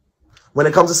 When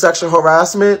it comes to sexual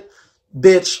harassment,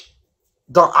 bitch,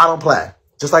 I don't play.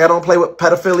 Just like I don't play with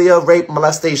pedophilia, rape,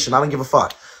 molestation. I don't give a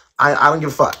fuck. I don't give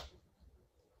a fuck.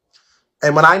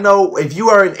 And when I know if you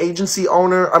are an agency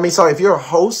owner, if you're a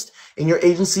host and your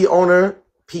agency owner,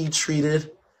 P treated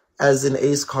as an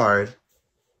ace card.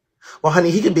 Well,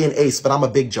 honey, he can be an ace, but I'm a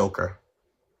big joker.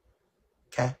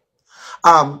 Okay?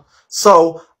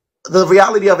 So the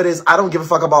reality of it is I don't give a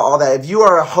fuck about all that. If you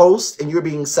are a host and you're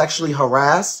being sexually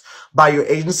harassed by your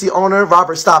agency owner,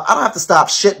 Robert, stop. I don't have to stop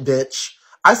shit, bitch.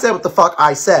 I said what the fuck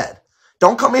I said.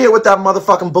 Don't come in here with that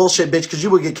motherfucking bullshit, bitch, because you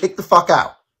will get kicked the fuck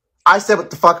out. I said what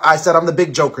the fuck I said. I'm the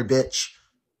big joker, bitch.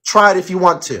 Try it if you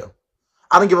want to.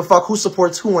 I don't give a fuck who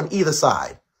supports who on either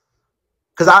side.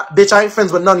 Because, bitch, I ain't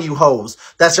friends with none of you hoes.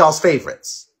 That's y'all's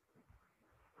favorites.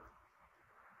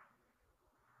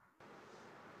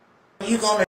 You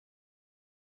gonna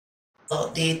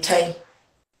did Tay?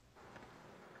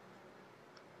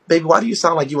 Baby, why do you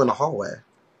sound like you in the hallway?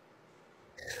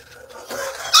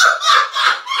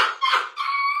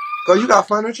 Girl, you got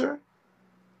furniture?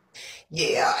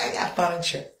 Yeah, I got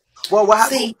furniture. Well, what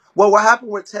happened? See, What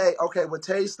happened with Tay? Okay, with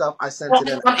Tay's stuff, I sent well, it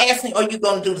in. I'm asking, are you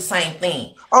gonna do the same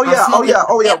thing? Oh I'm yeah, oh smoking yeah,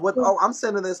 oh yeah. in I'm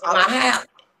sending this. my house.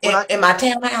 When I In my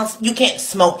townhouse, you can't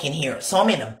smoke in here, so I'm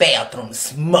in the bathroom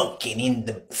smoking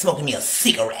me a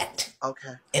cigarette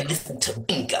okay, and listen to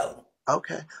bingo.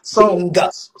 okay. Bingo.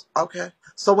 Okay.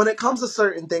 So when it comes to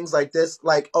certain things like this,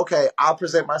 like, okay, I'll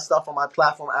present my stuff on my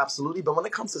platform, absolutely. But when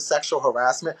it comes to sexual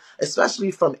harassment, especially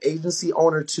from agency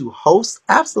owner to host,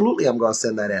 absolutely I'm going to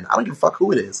send that in. I don't give a fuck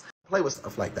who it is. Play with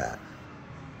stuff like that.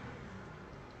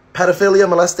 Pedophilia,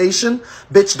 molestation,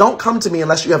 bitch, don't come to me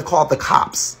unless you have called the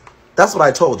cops. That's what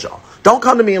I told y'all. Don't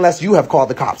come to me unless you have called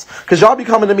the cops. Because y'all be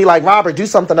coming to me like, Robert, do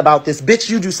something about this. Bitch,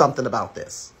 you do something about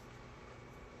this.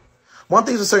 One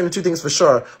thing's for certain, two things for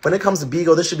sure. When it comes to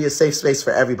Bigo, this should be a safe space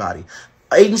for everybody.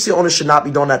 Agency owners should not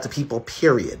be doing that to people,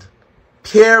 period.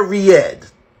 Period.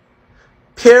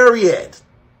 Period.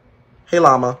 Hey,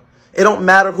 Llama. It don't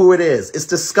matter who it is. It's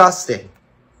disgusting.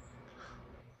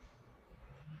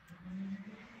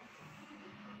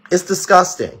 It's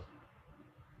disgusting.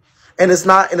 And it's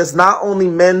not only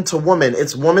men to women,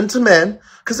 it's women to men.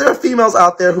 Because there are females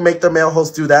out there who make their male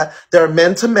hosts do that. There are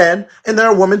men to men, and there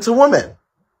are women to women.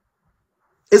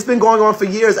 It's been going on for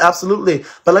years, absolutely.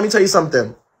 But let me tell you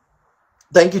something.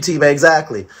 Thank you, T-Bay,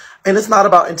 exactly. And it's not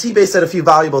about, and T-Bay said a few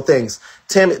valuable things.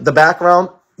 Tim, the background,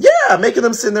 yeah, making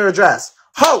them send their address.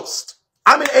 Host,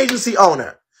 I'm an agency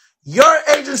owner. Your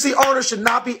agency owner should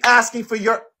not be asking for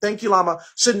your, thank you, Llama,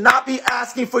 should not be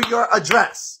asking for your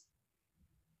address.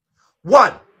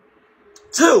 1.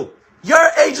 2, your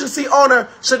agency owner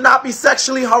should not be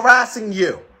sexually harassing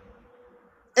you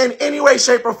in any way,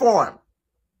 shape, or form.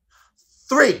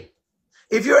 3,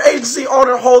 if your agency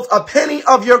owner holds a penny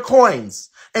of your coins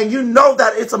and you know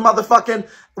that it's a motherfucking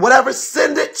whatever,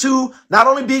 send it to not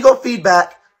only Bigo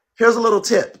Feedback. Here's a little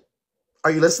tip.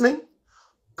 Are you listening?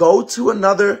 Go to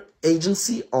another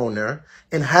agency owner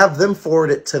and have them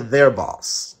forward it to their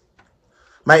boss.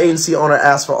 My agency owner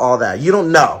asked for all that. You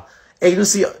don't know.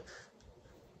 Agency,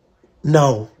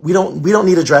 no, we don't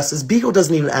need addresses. Bigo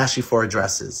doesn't even ask you for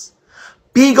addresses.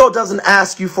 Bigo doesn't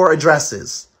ask you for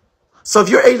addresses. So if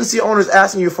your agency owner is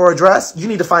asking you for an address, you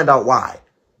need to find out why.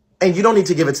 And you don't need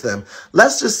to give it to them.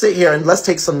 Let's just sit here and let's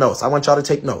take some notes. I want y'all to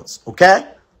take notes, okay?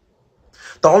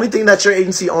 The only thing that your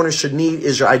agency owner should need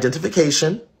is your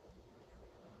identification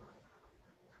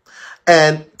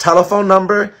and telephone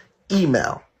number,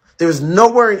 email. There's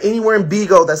nowhere anywhere in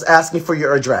Bigo that's asking for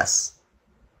your address.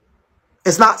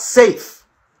 It's not safe.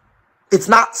 It's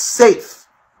not safe.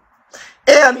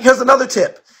 And here's another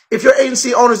tip. If your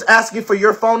agency owner is asking for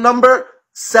your phone number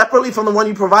separately from the one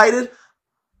you provided,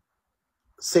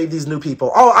 save these new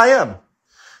people. Oh, I am.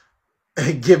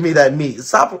 Give me that meat.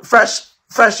 Stop, fresh.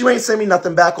 You ain't send me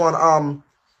nothing back on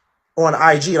IG, and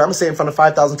I'm gonna say in front of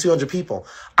 5,200 people.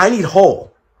 I need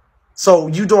whole. So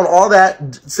you doing all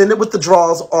that? Send it with the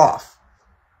draws off.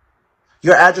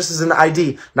 Your address is in the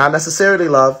ID, not necessarily,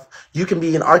 love. You can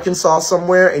be in Arkansas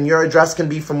somewhere, and your address can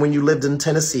be from when you lived in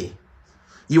Tennessee.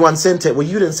 You unsent it. Well,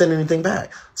 you didn't send anything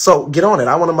back. So get on it.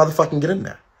 I want to motherfucking get in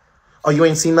there. Oh, you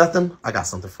ain't seen nothing? I got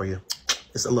something for you.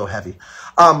 It's a little heavy.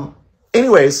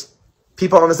 Anyways,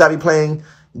 people on this that be playing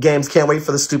games can't wait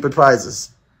for the stupid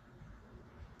prizes.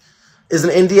 Is an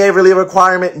NDA really a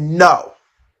requirement? No.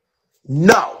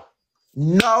 No.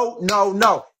 No, no,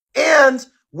 no. And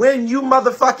when you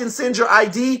motherfucking send your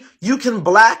ID, you can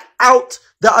black out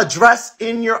the address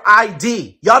in your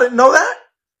ID. Y'all didn't know that?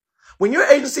 When your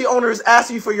agency owner is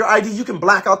asking you for your ID, you can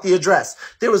black out the address.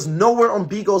 There is nowhere on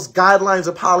Bigo's guidelines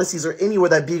or policies or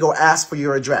anywhere that Bigo asks for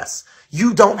your address.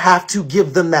 You don't have to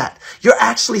give them that. You're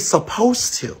actually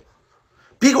supposed to.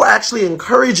 Bigo actually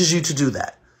encourages you to do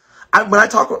that. When I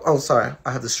talk with, oh, sorry,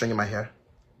 I have the string in my hair.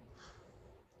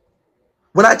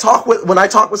 When I talk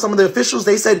with some of the officials,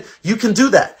 they said you can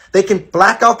do that. They can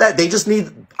black out that. They just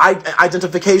need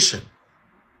identification.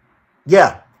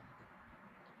 Yeah.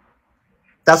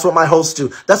 That's what my hosts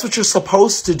do. That's what you're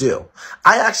supposed to do.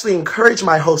 I actually encourage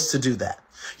my hosts to do that.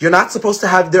 You're not supposed to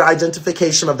have their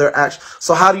identification of their action.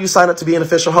 So how do you sign up to be an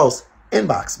official host?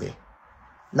 Inbox me.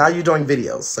 Now you're doing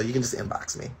videos, so you can just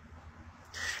inbox me.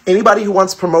 Anybody who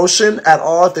wants promotion at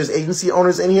all, if there's agency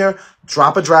owners in here,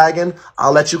 drop a dragon.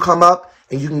 I'll let you come up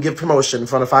and you can give promotion in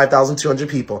front of 5,200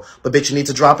 people. But bitch, you need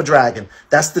to drop a dragon.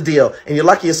 That's the deal. And you're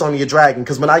lucky it's only a dragon,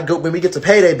 because when we get to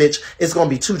payday, bitch, it's gonna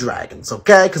be 2 dragons,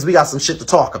 okay? Because we got some shit to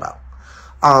talk about.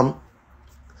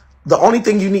 The only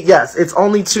thing you need, yes, it's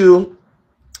only to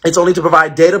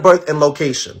provide date of birth and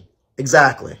location.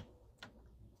 Exactly.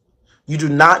 You do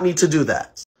not need to do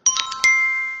that.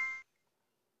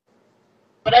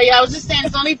 But I was just saying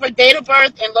it's only for date of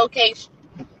birth and location.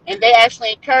 And they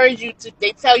actually encourage you to,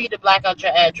 they tell you to black out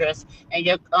your address and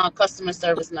your customer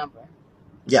service number.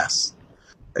 Yes.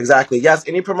 Exactly. Yes,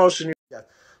 any promotion.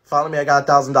 Follow me, I got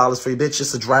 $1,000 for you, bitch.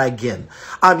 It's a dragon.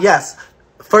 Yes.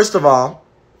 First of all,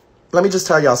 let me just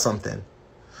tell y'all something.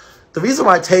 The reason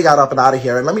why Tay got up and out of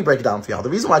here, and let me break it down for y'all.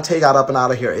 The reason why Tay got up and out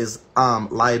of here is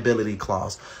liability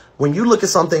clause. When you look at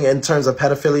something in terms of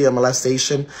pedophilia,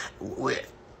 molestation,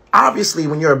 obviously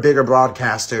when you're a bigger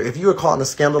broadcaster, if you were caught in a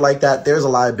scandal like that, there's a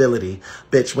liability,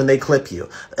 bitch, when they clip you.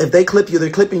 If they clip you, they're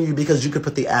clipping you because you could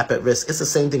put the app at risk. It's the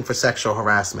same thing for sexual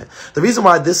harassment. The reason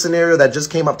why this scenario that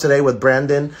just came up today with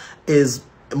Brandon is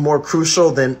more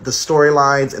crucial than the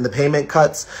storylines and the payment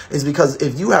cuts is because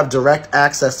if you have direct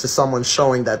access to someone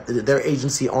showing that their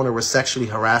agency owner was sexually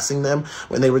harassing them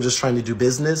when they were just trying to do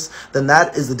business, then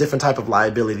that is a different type of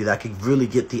liability that could really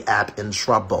get the app in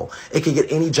trouble. It could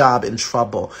get any job in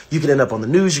trouble. You could end up on the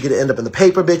news. You could end up in the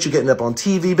paper, bitch. You could end up on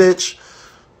TV, bitch.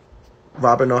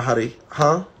 Robert know how to,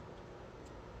 huh?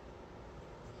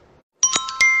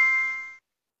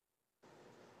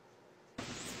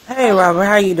 Hey Robert,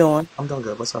 how you doing? I'm doing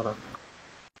good. What's up?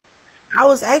 I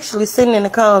was actually sitting in the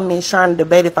comments trying to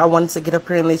debate if I wanted to get up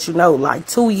here and let you know. Like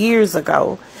 2 years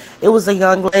ago, it was a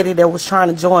young lady that was trying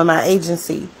to join my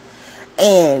agency.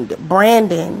 And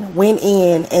Brandon went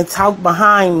in and talked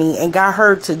behind me and got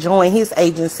her to join his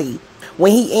agency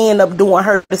when he ended up doing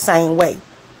her the same way.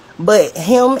 But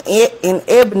him and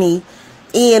Ebony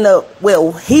ended up,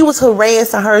 well, he was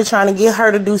harassing her, trying to get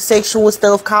her to do sexual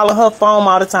stuff, calling her phone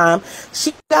all the time.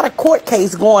 She got a court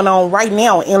case going on right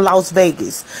now in Las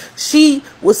Vegas. She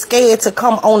was scared to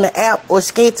come on the app or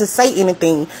scared to say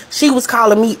anything. She was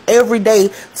calling me every day,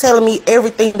 telling me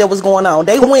everything that was going on.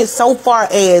 They went so far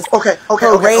as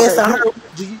harassing her.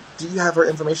 Do you have her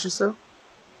information still?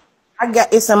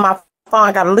 It's in my phone.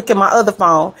 I gotta look at my other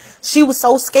phone. She was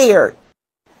so scared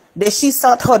that she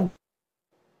sent her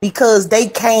because they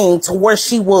came to where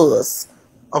she was.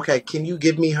 Okay, can you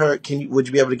give me her? Would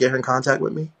you be able to get her in contact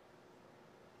with me?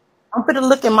 I'm gonna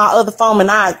look at my other phone and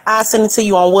I send it to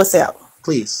you on WhatsApp.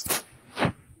 Please.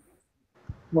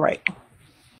 Right.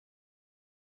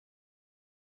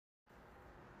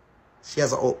 She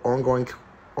has an ongoing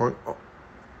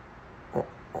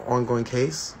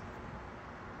case.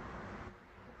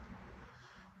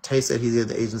 Tay said he's getting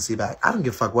the agency back. I don't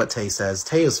give a fuck what Tay says.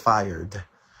 Tay is fired.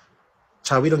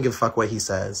 Child, we don't give a fuck what he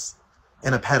says.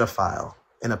 And a pedophile.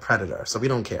 And a predator. So we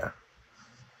don't care.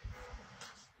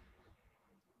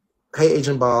 Hey,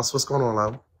 Agent Boss. What's going on,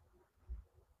 love?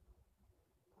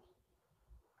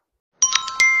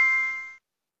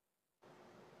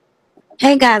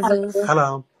 Hey, GodZeus.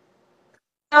 Hello.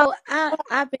 So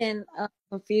I've been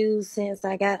confused since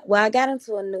I got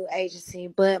into a new agency,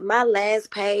 but my last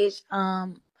page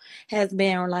has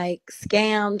been like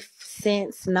scammed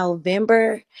since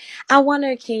November. I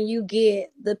wonder, can you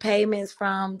get the payments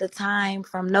from the time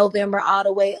from November all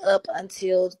the way up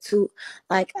until to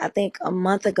like I think a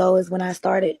month ago is when I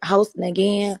started hosting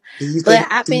again. Do you But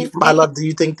think, I've do you, been my seeing love, do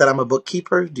you think that I'm a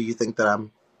bookkeeper? Do you think that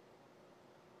I'm,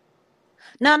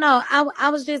 no. I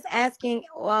was just asking,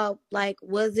 like,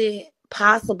 was it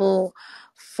possible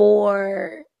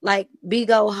for like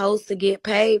bigo hosts to get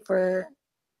paid for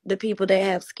the people that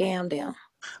have scammed them?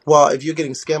 well, if you're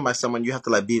getting scammed by someone, you have to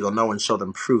let Beagle know and show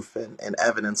them proof and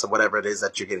evidence of whatever it is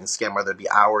that you're getting scammed, whether it be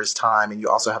hours, time, and you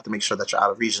also have to make sure that you're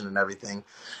out of region and everything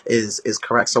is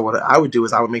correct. So what I would do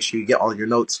is I would make sure you get all your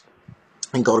notes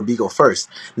and go to Bigo first.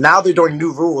 Now they're doing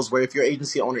new rules where if your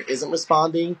agency owner isn't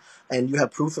responding and you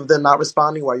have proof of them not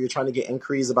responding while you're trying to get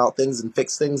inquiries about things and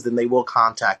fix things, then they will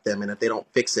contact them. And if they don't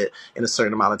fix it in a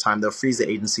certain amount of time, they'll freeze the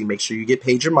agency, make sure you get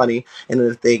paid your money. And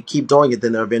if they keep doing it,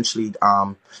 then they'll eventually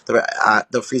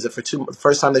they'll freeze it for the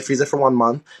first time they freeze it for 1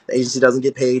 month. The agency doesn't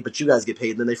get paid, but you guys get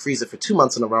paid. And then they freeze it for 2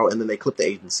 months in a row, and then they clip the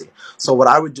agency. So what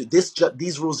I would do,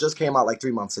 these rules just came out like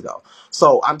 3 months ago.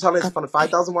 So I'm telling you, from the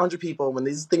 5,100 people, when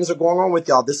these things are going on with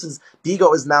y'all,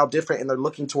 Bigo is now different, and they're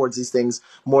looking towards these things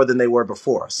more than they were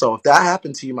before. So if that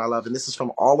happened to you, my love, and this is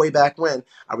from all the way back when,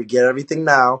 I would get everything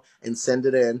now and send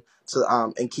it in to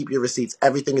and keep your receipts.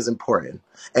 Everything is important,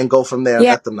 and go from there and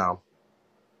Yeah, let them know.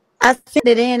 I sent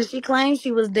it in. She claimed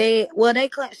she was dead. Well,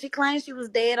 she claimed she was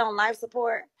dead on life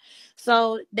support.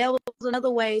 So that was another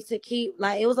way to keep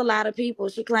like it was a lot of people.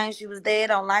 She claimed she was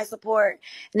dead on life support,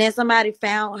 and then somebody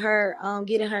found her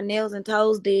getting her nails and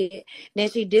toes did. Then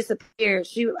she disappeared.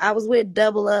 I was with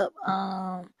Double Up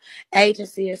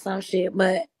agency or some shit,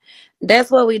 but that's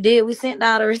what we did. We sent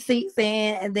all the receipts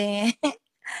in, and then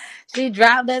she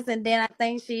dropped us, and then I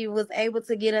think she was able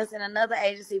to get us in another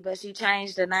agency, but she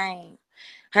changed the name.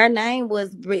 Her name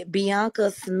was Bianca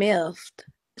Smith.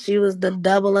 She was the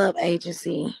Double Up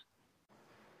agency.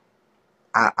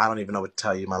 I don't even know what to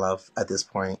tell you, my love. At this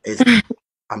point,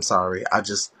 I'm sorry. I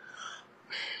just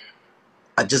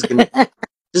give me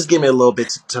a little bit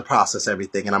to process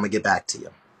everything, and I'm gonna get back to you.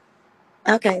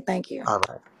 Okay, thank you. All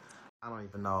right. I don't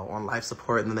even know, on life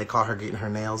support, and then they call her getting her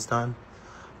nails done.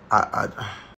 I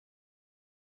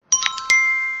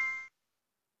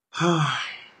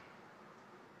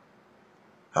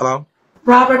Hello?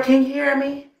 Robert, can you hear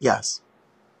me? Yes.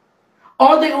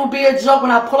 Only thing will be a joke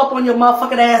when I pull up on your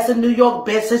motherfucking ass in New York,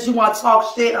 bitch, since you want to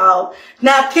talk shit, oh.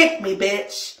 Now kick me,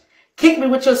 bitch. Kick me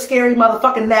with your scary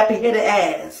motherfucking nappy-headed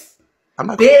ass. I'm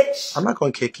Bitch. not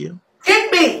going to kick you.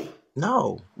 Kick me.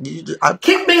 No.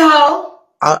 Kick me, hoe.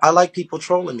 I like people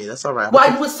trolling me. That's all right.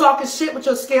 While you was talking shit with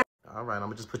your scary... All right, I'm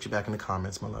going to just put you back in the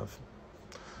comments, my love.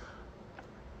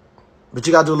 But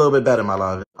you got to do a little bit better, my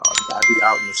love. I be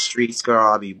out in the streets,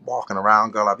 girl. I be walking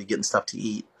around, girl. I be getting stuff to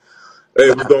eat.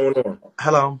 Hey, what's going on?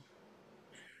 Hello.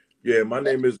 Yeah, my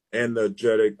name is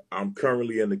Energetic. I'm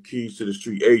currently in the Keys to the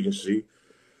Street agency.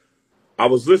 I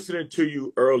was listening to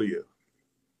you earlier,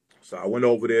 so I went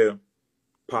over there,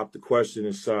 popped the question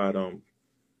inside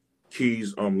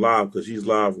Keys live because he's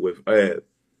live with Ed,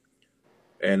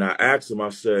 and I asked him. I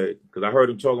said because I heard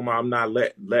him talking about I'm not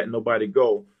letting nobody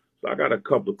go. So I got a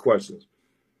couple of questions.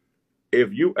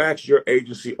 If you ask your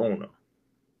agency owner,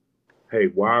 hey,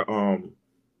 why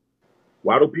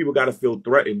do people got to feel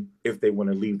threatened if they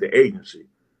want to leave the agency?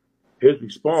 His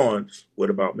response, with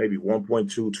about maybe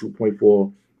 1.2,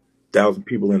 2.4 thousand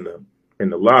people in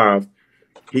the live,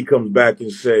 he comes back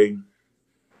and say,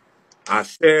 I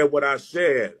said what I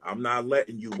said. I'm not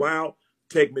letting you out.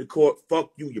 Take me to court.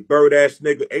 Fuck you, you bird ass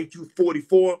nigga. Ain't you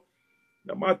 44?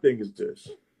 Now my thing is this.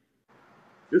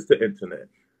 This the internet.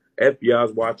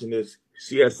 FBI's watching this.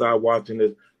 CSI watching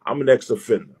this. I'm an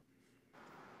ex-offender.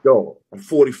 Yo, I'm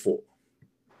 44.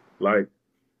 Like,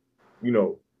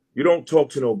 you don't talk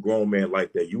to no grown man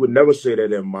like that. You would never say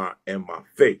that in my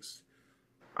face.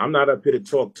 I'm not up here to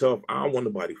talk tough. I don't want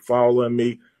nobody following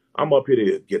me. I'm up here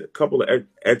to get a couple of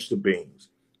extra beans.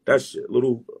 That's it.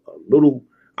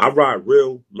 I ride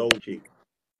real low key.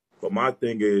 But my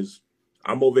thing is,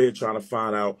 I'm over here trying to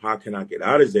find out how can I get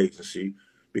out of his agency,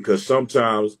 because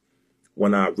sometimes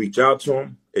when I reach out to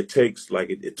him, it takes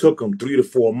it took him 3 to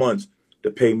 4 months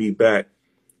to pay me back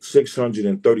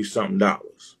 $630 something.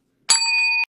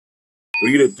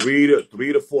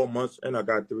 3 to 4 months, and I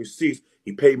got the receipts.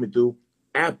 He paid me through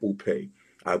Apple Pay.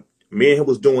 Me and him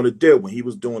was doing a deal when he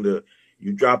was doing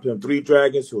you drop him 3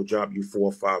 dragons, he'll drop you 4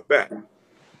 or 5 back.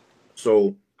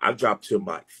 So I dropped him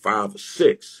like 5 or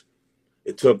 6.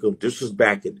 It took him. This was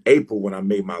back in April when I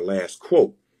made my last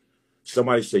quote.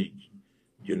 Somebody said,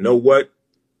 "You know what?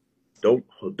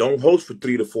 Don't host for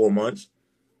 3 to 4 months.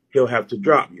 He'll have to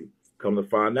drop you." Come to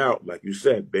find out, like you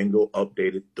said, Bingo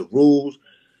updated the rules,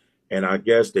 and I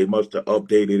guess they must have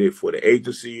updated it for the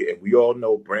agency. And we all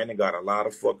know Brandon got a lot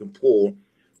of fucking pull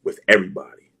with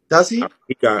everybody. Does he?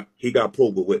 He got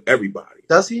pulled with everybody.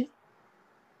 Does he?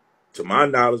 To my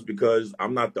knowledge, because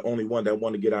I'm not the only one that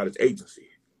want to get out of his agency.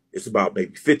 It's about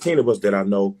maybe 15 of us that I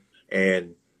know,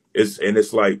 and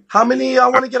it's like, how many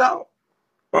y'all want to get out?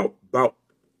 About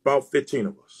 15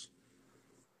 of us.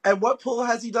 And what pull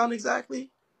has he done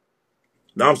exactly?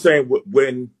 Now I'm saying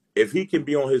if he can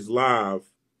be on his live,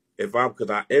 because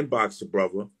I inboxed the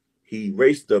brother, he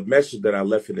erased the message that I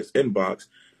left in his inbox.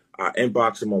 I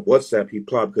inboxed him on WhatsApp. He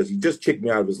plopped because he just kicked me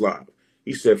out of his live.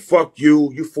 He said, "Fuck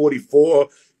you, you 44,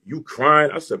 you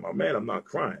crying." I said, "My man, I'm not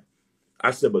crying."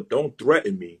 I said, "But don't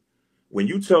threaten me. When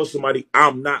you tell somebody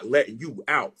I'm not letting you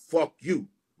out, fuck you,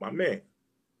 my man.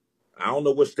 I don't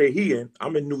know what state he in.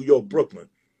 I'm in New York, Brooklyn.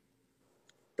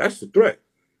 That's the threat.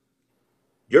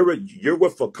 You're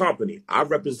with a company. I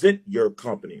represent your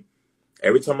company.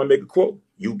 Every time I make a quote,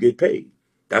 you get paid.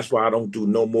 That's why I don't do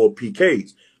no more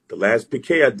PKs. The last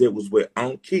PK I did was with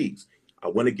Unc Keys. I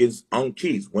went against Unc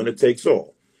Keys. Winner takes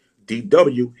all.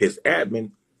 DW, his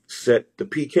admin, set the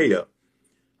PK up.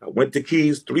 I went to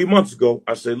Keys 3 months ago.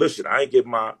 I said, "Listen, I ain't get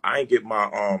my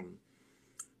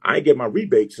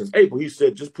rebate since April." He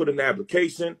said, "Just put in the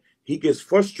application." He gets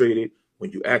frustrated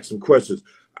when you ask him questions.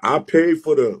 "I paid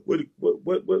for the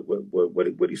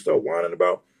what he start whining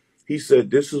about?" He said,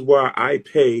 "This is why I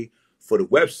pay for the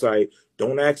website.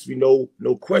 Don't ask me no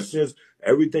questions.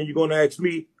 Everything you're gonna ask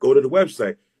me, go to the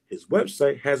website." His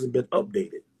website hasn't been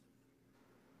updated.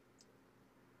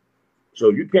 So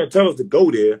you can't tell us to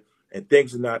go there and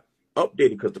things are not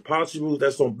updated, because the policy rules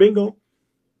that's on Bingo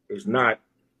is not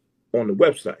on the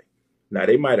website. Now,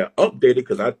 they might have updated,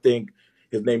 because I think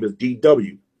his name is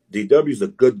DW. DW is a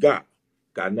good guy.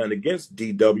 Got nothing against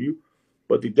DW,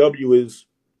 but DW is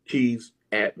Keys'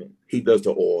 admin. He does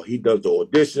the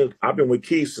auditions. I've been with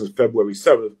Keys since February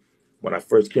 7th when I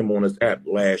first came on this app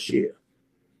last year.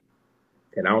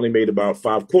 And I only made about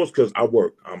 5 calls because I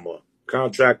work. I'm a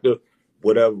contractor,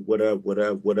 whatever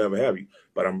have you.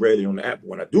 But I'm ready on the app.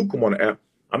 When I do come on the app,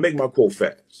 I make my call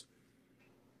fast.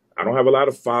 I don't have a lot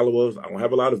of followers. I don't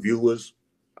have a lot of viewers.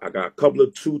 I got a couple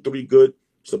of 2, 3 good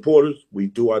supporters. We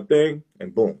do our thing,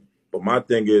 and boom. But my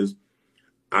thing is,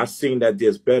 I've seen that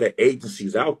there's better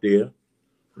agencies out there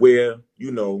where,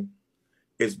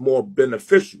 it's more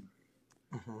beneficial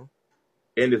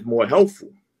and it's more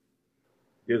helpful.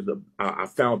 I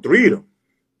found 3 of them.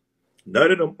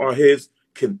 None of them are his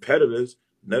competitors.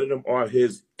 None of them are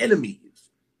his enemies.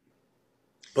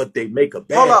 But they make a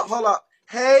bad. Hold up.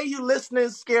 Hey, you listening,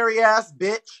 scary ass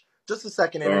bitch. Just a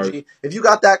second, Energy. If you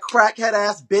got that crackhead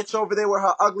ass bitch over there with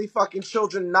her ugly fucking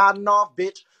children nodding off,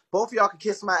 bitch, both of y'all can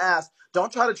kiss my ass.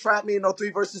 Don't try to trap me in no 3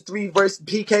 versus 3 versus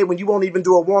PK when you won't even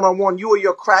do a one-on-one. You or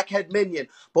your crackhead minion.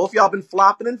 Both y'all been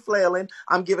flopping and flailing.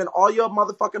 I'm giving all your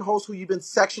motherfucking hosts who you've been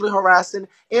sexually harassing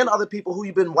and other people who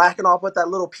you've been whacking off with that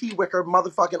little pee-wicker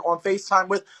motherfucking on FaceTime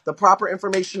with the proper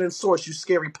information and source, you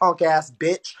scary punk ass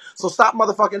bitch. So stop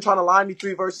motherfucking trying to line me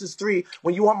 3 versus 3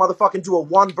 when you want motherfucking do a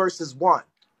 1 versus 1,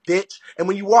 bitch. And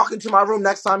when you walk into my room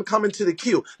next time, come into the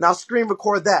queue. Now screen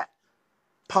record that,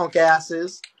 punk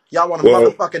asses. Y'all want a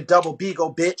motherfucking double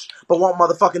bigo, bitch, but won't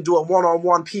motherfucking do a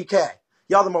one-on-one PK.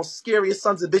 Y'all the most scariest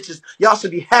sons of bitches. Y'all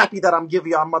should be happy that I'm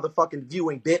giving y'all motherfucking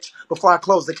viewing, bitch, before I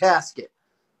close the casket.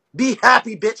 Be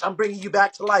happy, bitch. I'm bringing you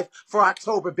back to life for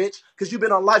October, bitch, because you've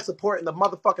been on life support and the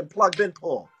motherfucking plug been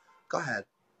pulled. Go ahead.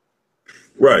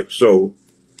 Right. So,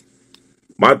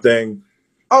 my thing.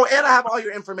 Oh, and I have all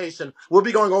your information. We'll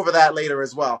be going over that later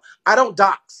as well. I don't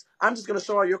dox. I'm just going to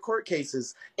show all your court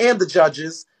cases and the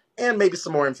judges and maybe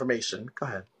some more information. Go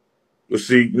ahead. Well,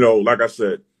 see, like I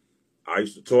said, I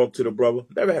used to talk to the brother.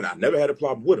 I never had a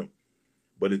problem with him.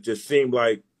 But it just seemed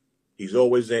like he's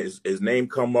always in his name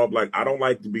come up. Like, I don't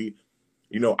like to be,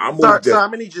 I moved. Sir, I'm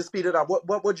going to need you to speed it up.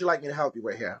 What would you like me to help you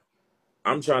with here?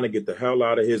 I'm trying to get the hell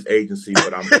out of his agency,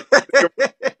 but I'm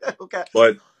okay.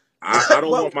 But I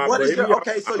don't want my. What is your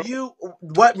okay? So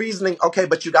what reasoning? Okay,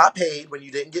 but you got paid when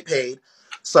you didn't get paid,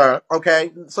 sir.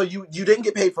 Okay, so you didn't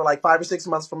get paid for like 5 or 6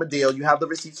 months from a deal. You have the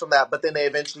receipts from that, but then they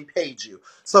eventually paid you.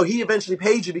 So he eventually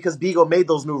paid you because Bigo made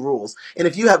those new rules. And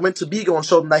if you had went to Bigo and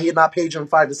showed him that he had not paid you in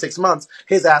 5 to 6 months,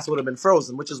 his ass would have been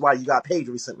frozen, which is why you got paid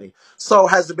recently. So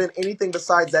has there been anything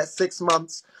besides that 6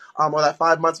 months, or that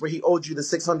 5 months where he owed you the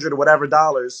 $600 or whatever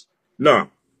dollars? No,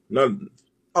 none.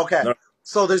 Okay. No.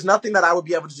 So there's nothing that I would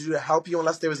be able to do to help you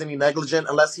unless there was any negligent,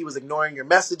 unless he was ignoring your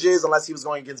messages, unless he was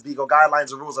going against Bigo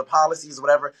guidelines or rules or policies or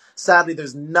whatever. Sadly,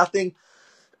 there's nothing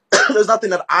there's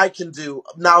nothing that I can do.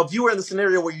 Now, if you were in the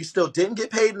scenario where you still didn't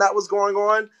get paid and that was going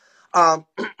on,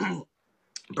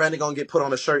 Brandon gonna get put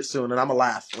on a shirt soon, and I'm gonna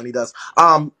laugh when he does.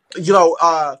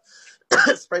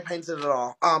 Spray painted it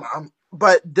all.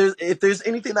 But if there's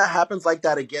anything that happens like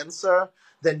that again, sir,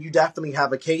 then you definitely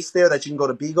have a case there that you can go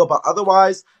to Bigo. But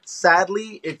otherwise,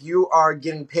 sadly, if you are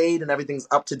getting paid and everything's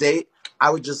up to date, I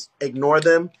would just ignore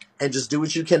them and just do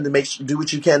what you can to make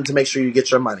sure you get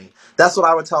your money. That's what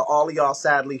I would tell all of y'all,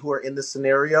 sadly, who are in this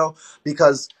scenario,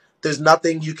 because there's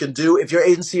nothing you can do. If your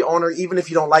agency owner, even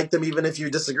if you don't like them, even if you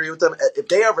disagree with them, if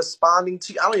they are responding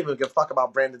to you, I don't even give a fuck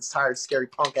about Brandon's tired, scary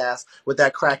punk ass with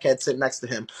that crackhead sitting next to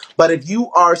him. But if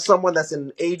you are someone that's in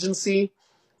an agency,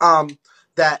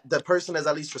 that the person is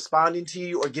at least responding to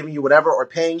you or giving you whatever or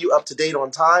paying you up to date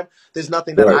on time, there's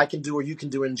nothing that I can do or you can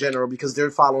do in general because they're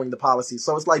following the policy.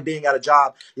 So it's like being at a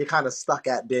job you're kind of stuck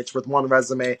at, bitch, with one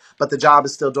resume, but the job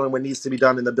is still doing what needs to be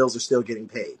done and the bills are still getting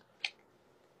paid.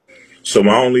 So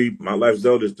my life's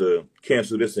goal is to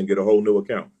cancel this and get a whole new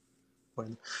account.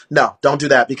 No, don't do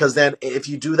that, because then if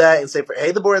you do that and say, for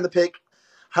hey, the boy in the pic,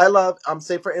 hi love,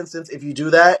 say for instance, if you do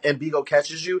that and Bigo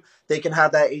catches you, they can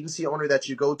have that agency owner that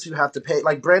you go to have to pay,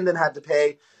 like Brandon had to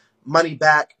pay money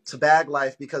back to Bag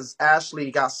Life because Ashley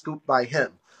got scooped by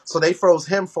him. So they froze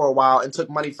him for a while and took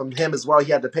money from him as well.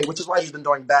 He had to pay, which is why he's been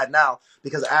doing bad now,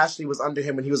 because Ashley was under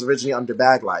him when he was originally under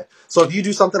Bag Life. So if you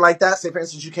do something like that, say for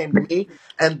instance you came to me,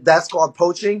 and that's called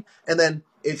poaching, and then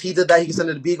if he did that, he could send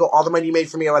it to Bigo. All the money you made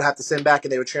for me, I would have to send back,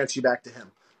 and they would transfer you back to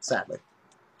him. Sadly.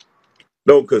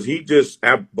 No, because he just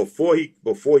before he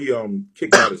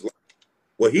kicked out his life.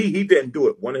 Well, he didn't do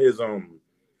it. One of his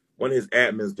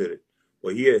admins did it.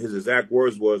 Well, his exact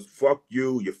words was, "Fuck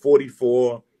you. You're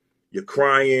 44. You're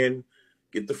crying.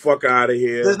 Get the fuck out of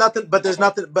here." There's nothing. But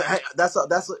hey,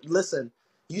 listen.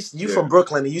 You from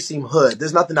Brooklyn and you seem hood.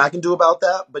 There's nothing I can do about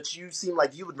that. But you seem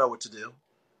like you would know what to do.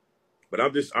 But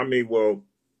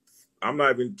I'm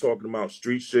not even talking about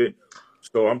street shit.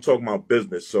 So I'm talking about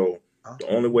business. So the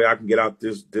only way I can get out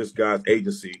this guy's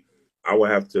agency, I would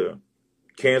have to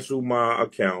cancel my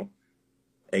account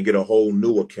and get a whole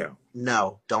new account.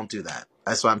 No, don't do that.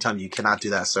 That's what I'm telling you. You cannot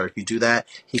do that, sir. If you do that,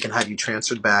 he can have you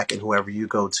transferred back, and whoever you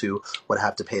go to would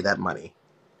have to pay that money.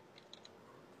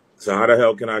 So how the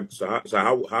hell can I?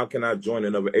 How can I join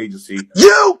another agency?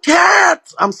 You can't.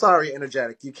 I'm sorry,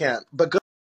 energetic. You can't. But good.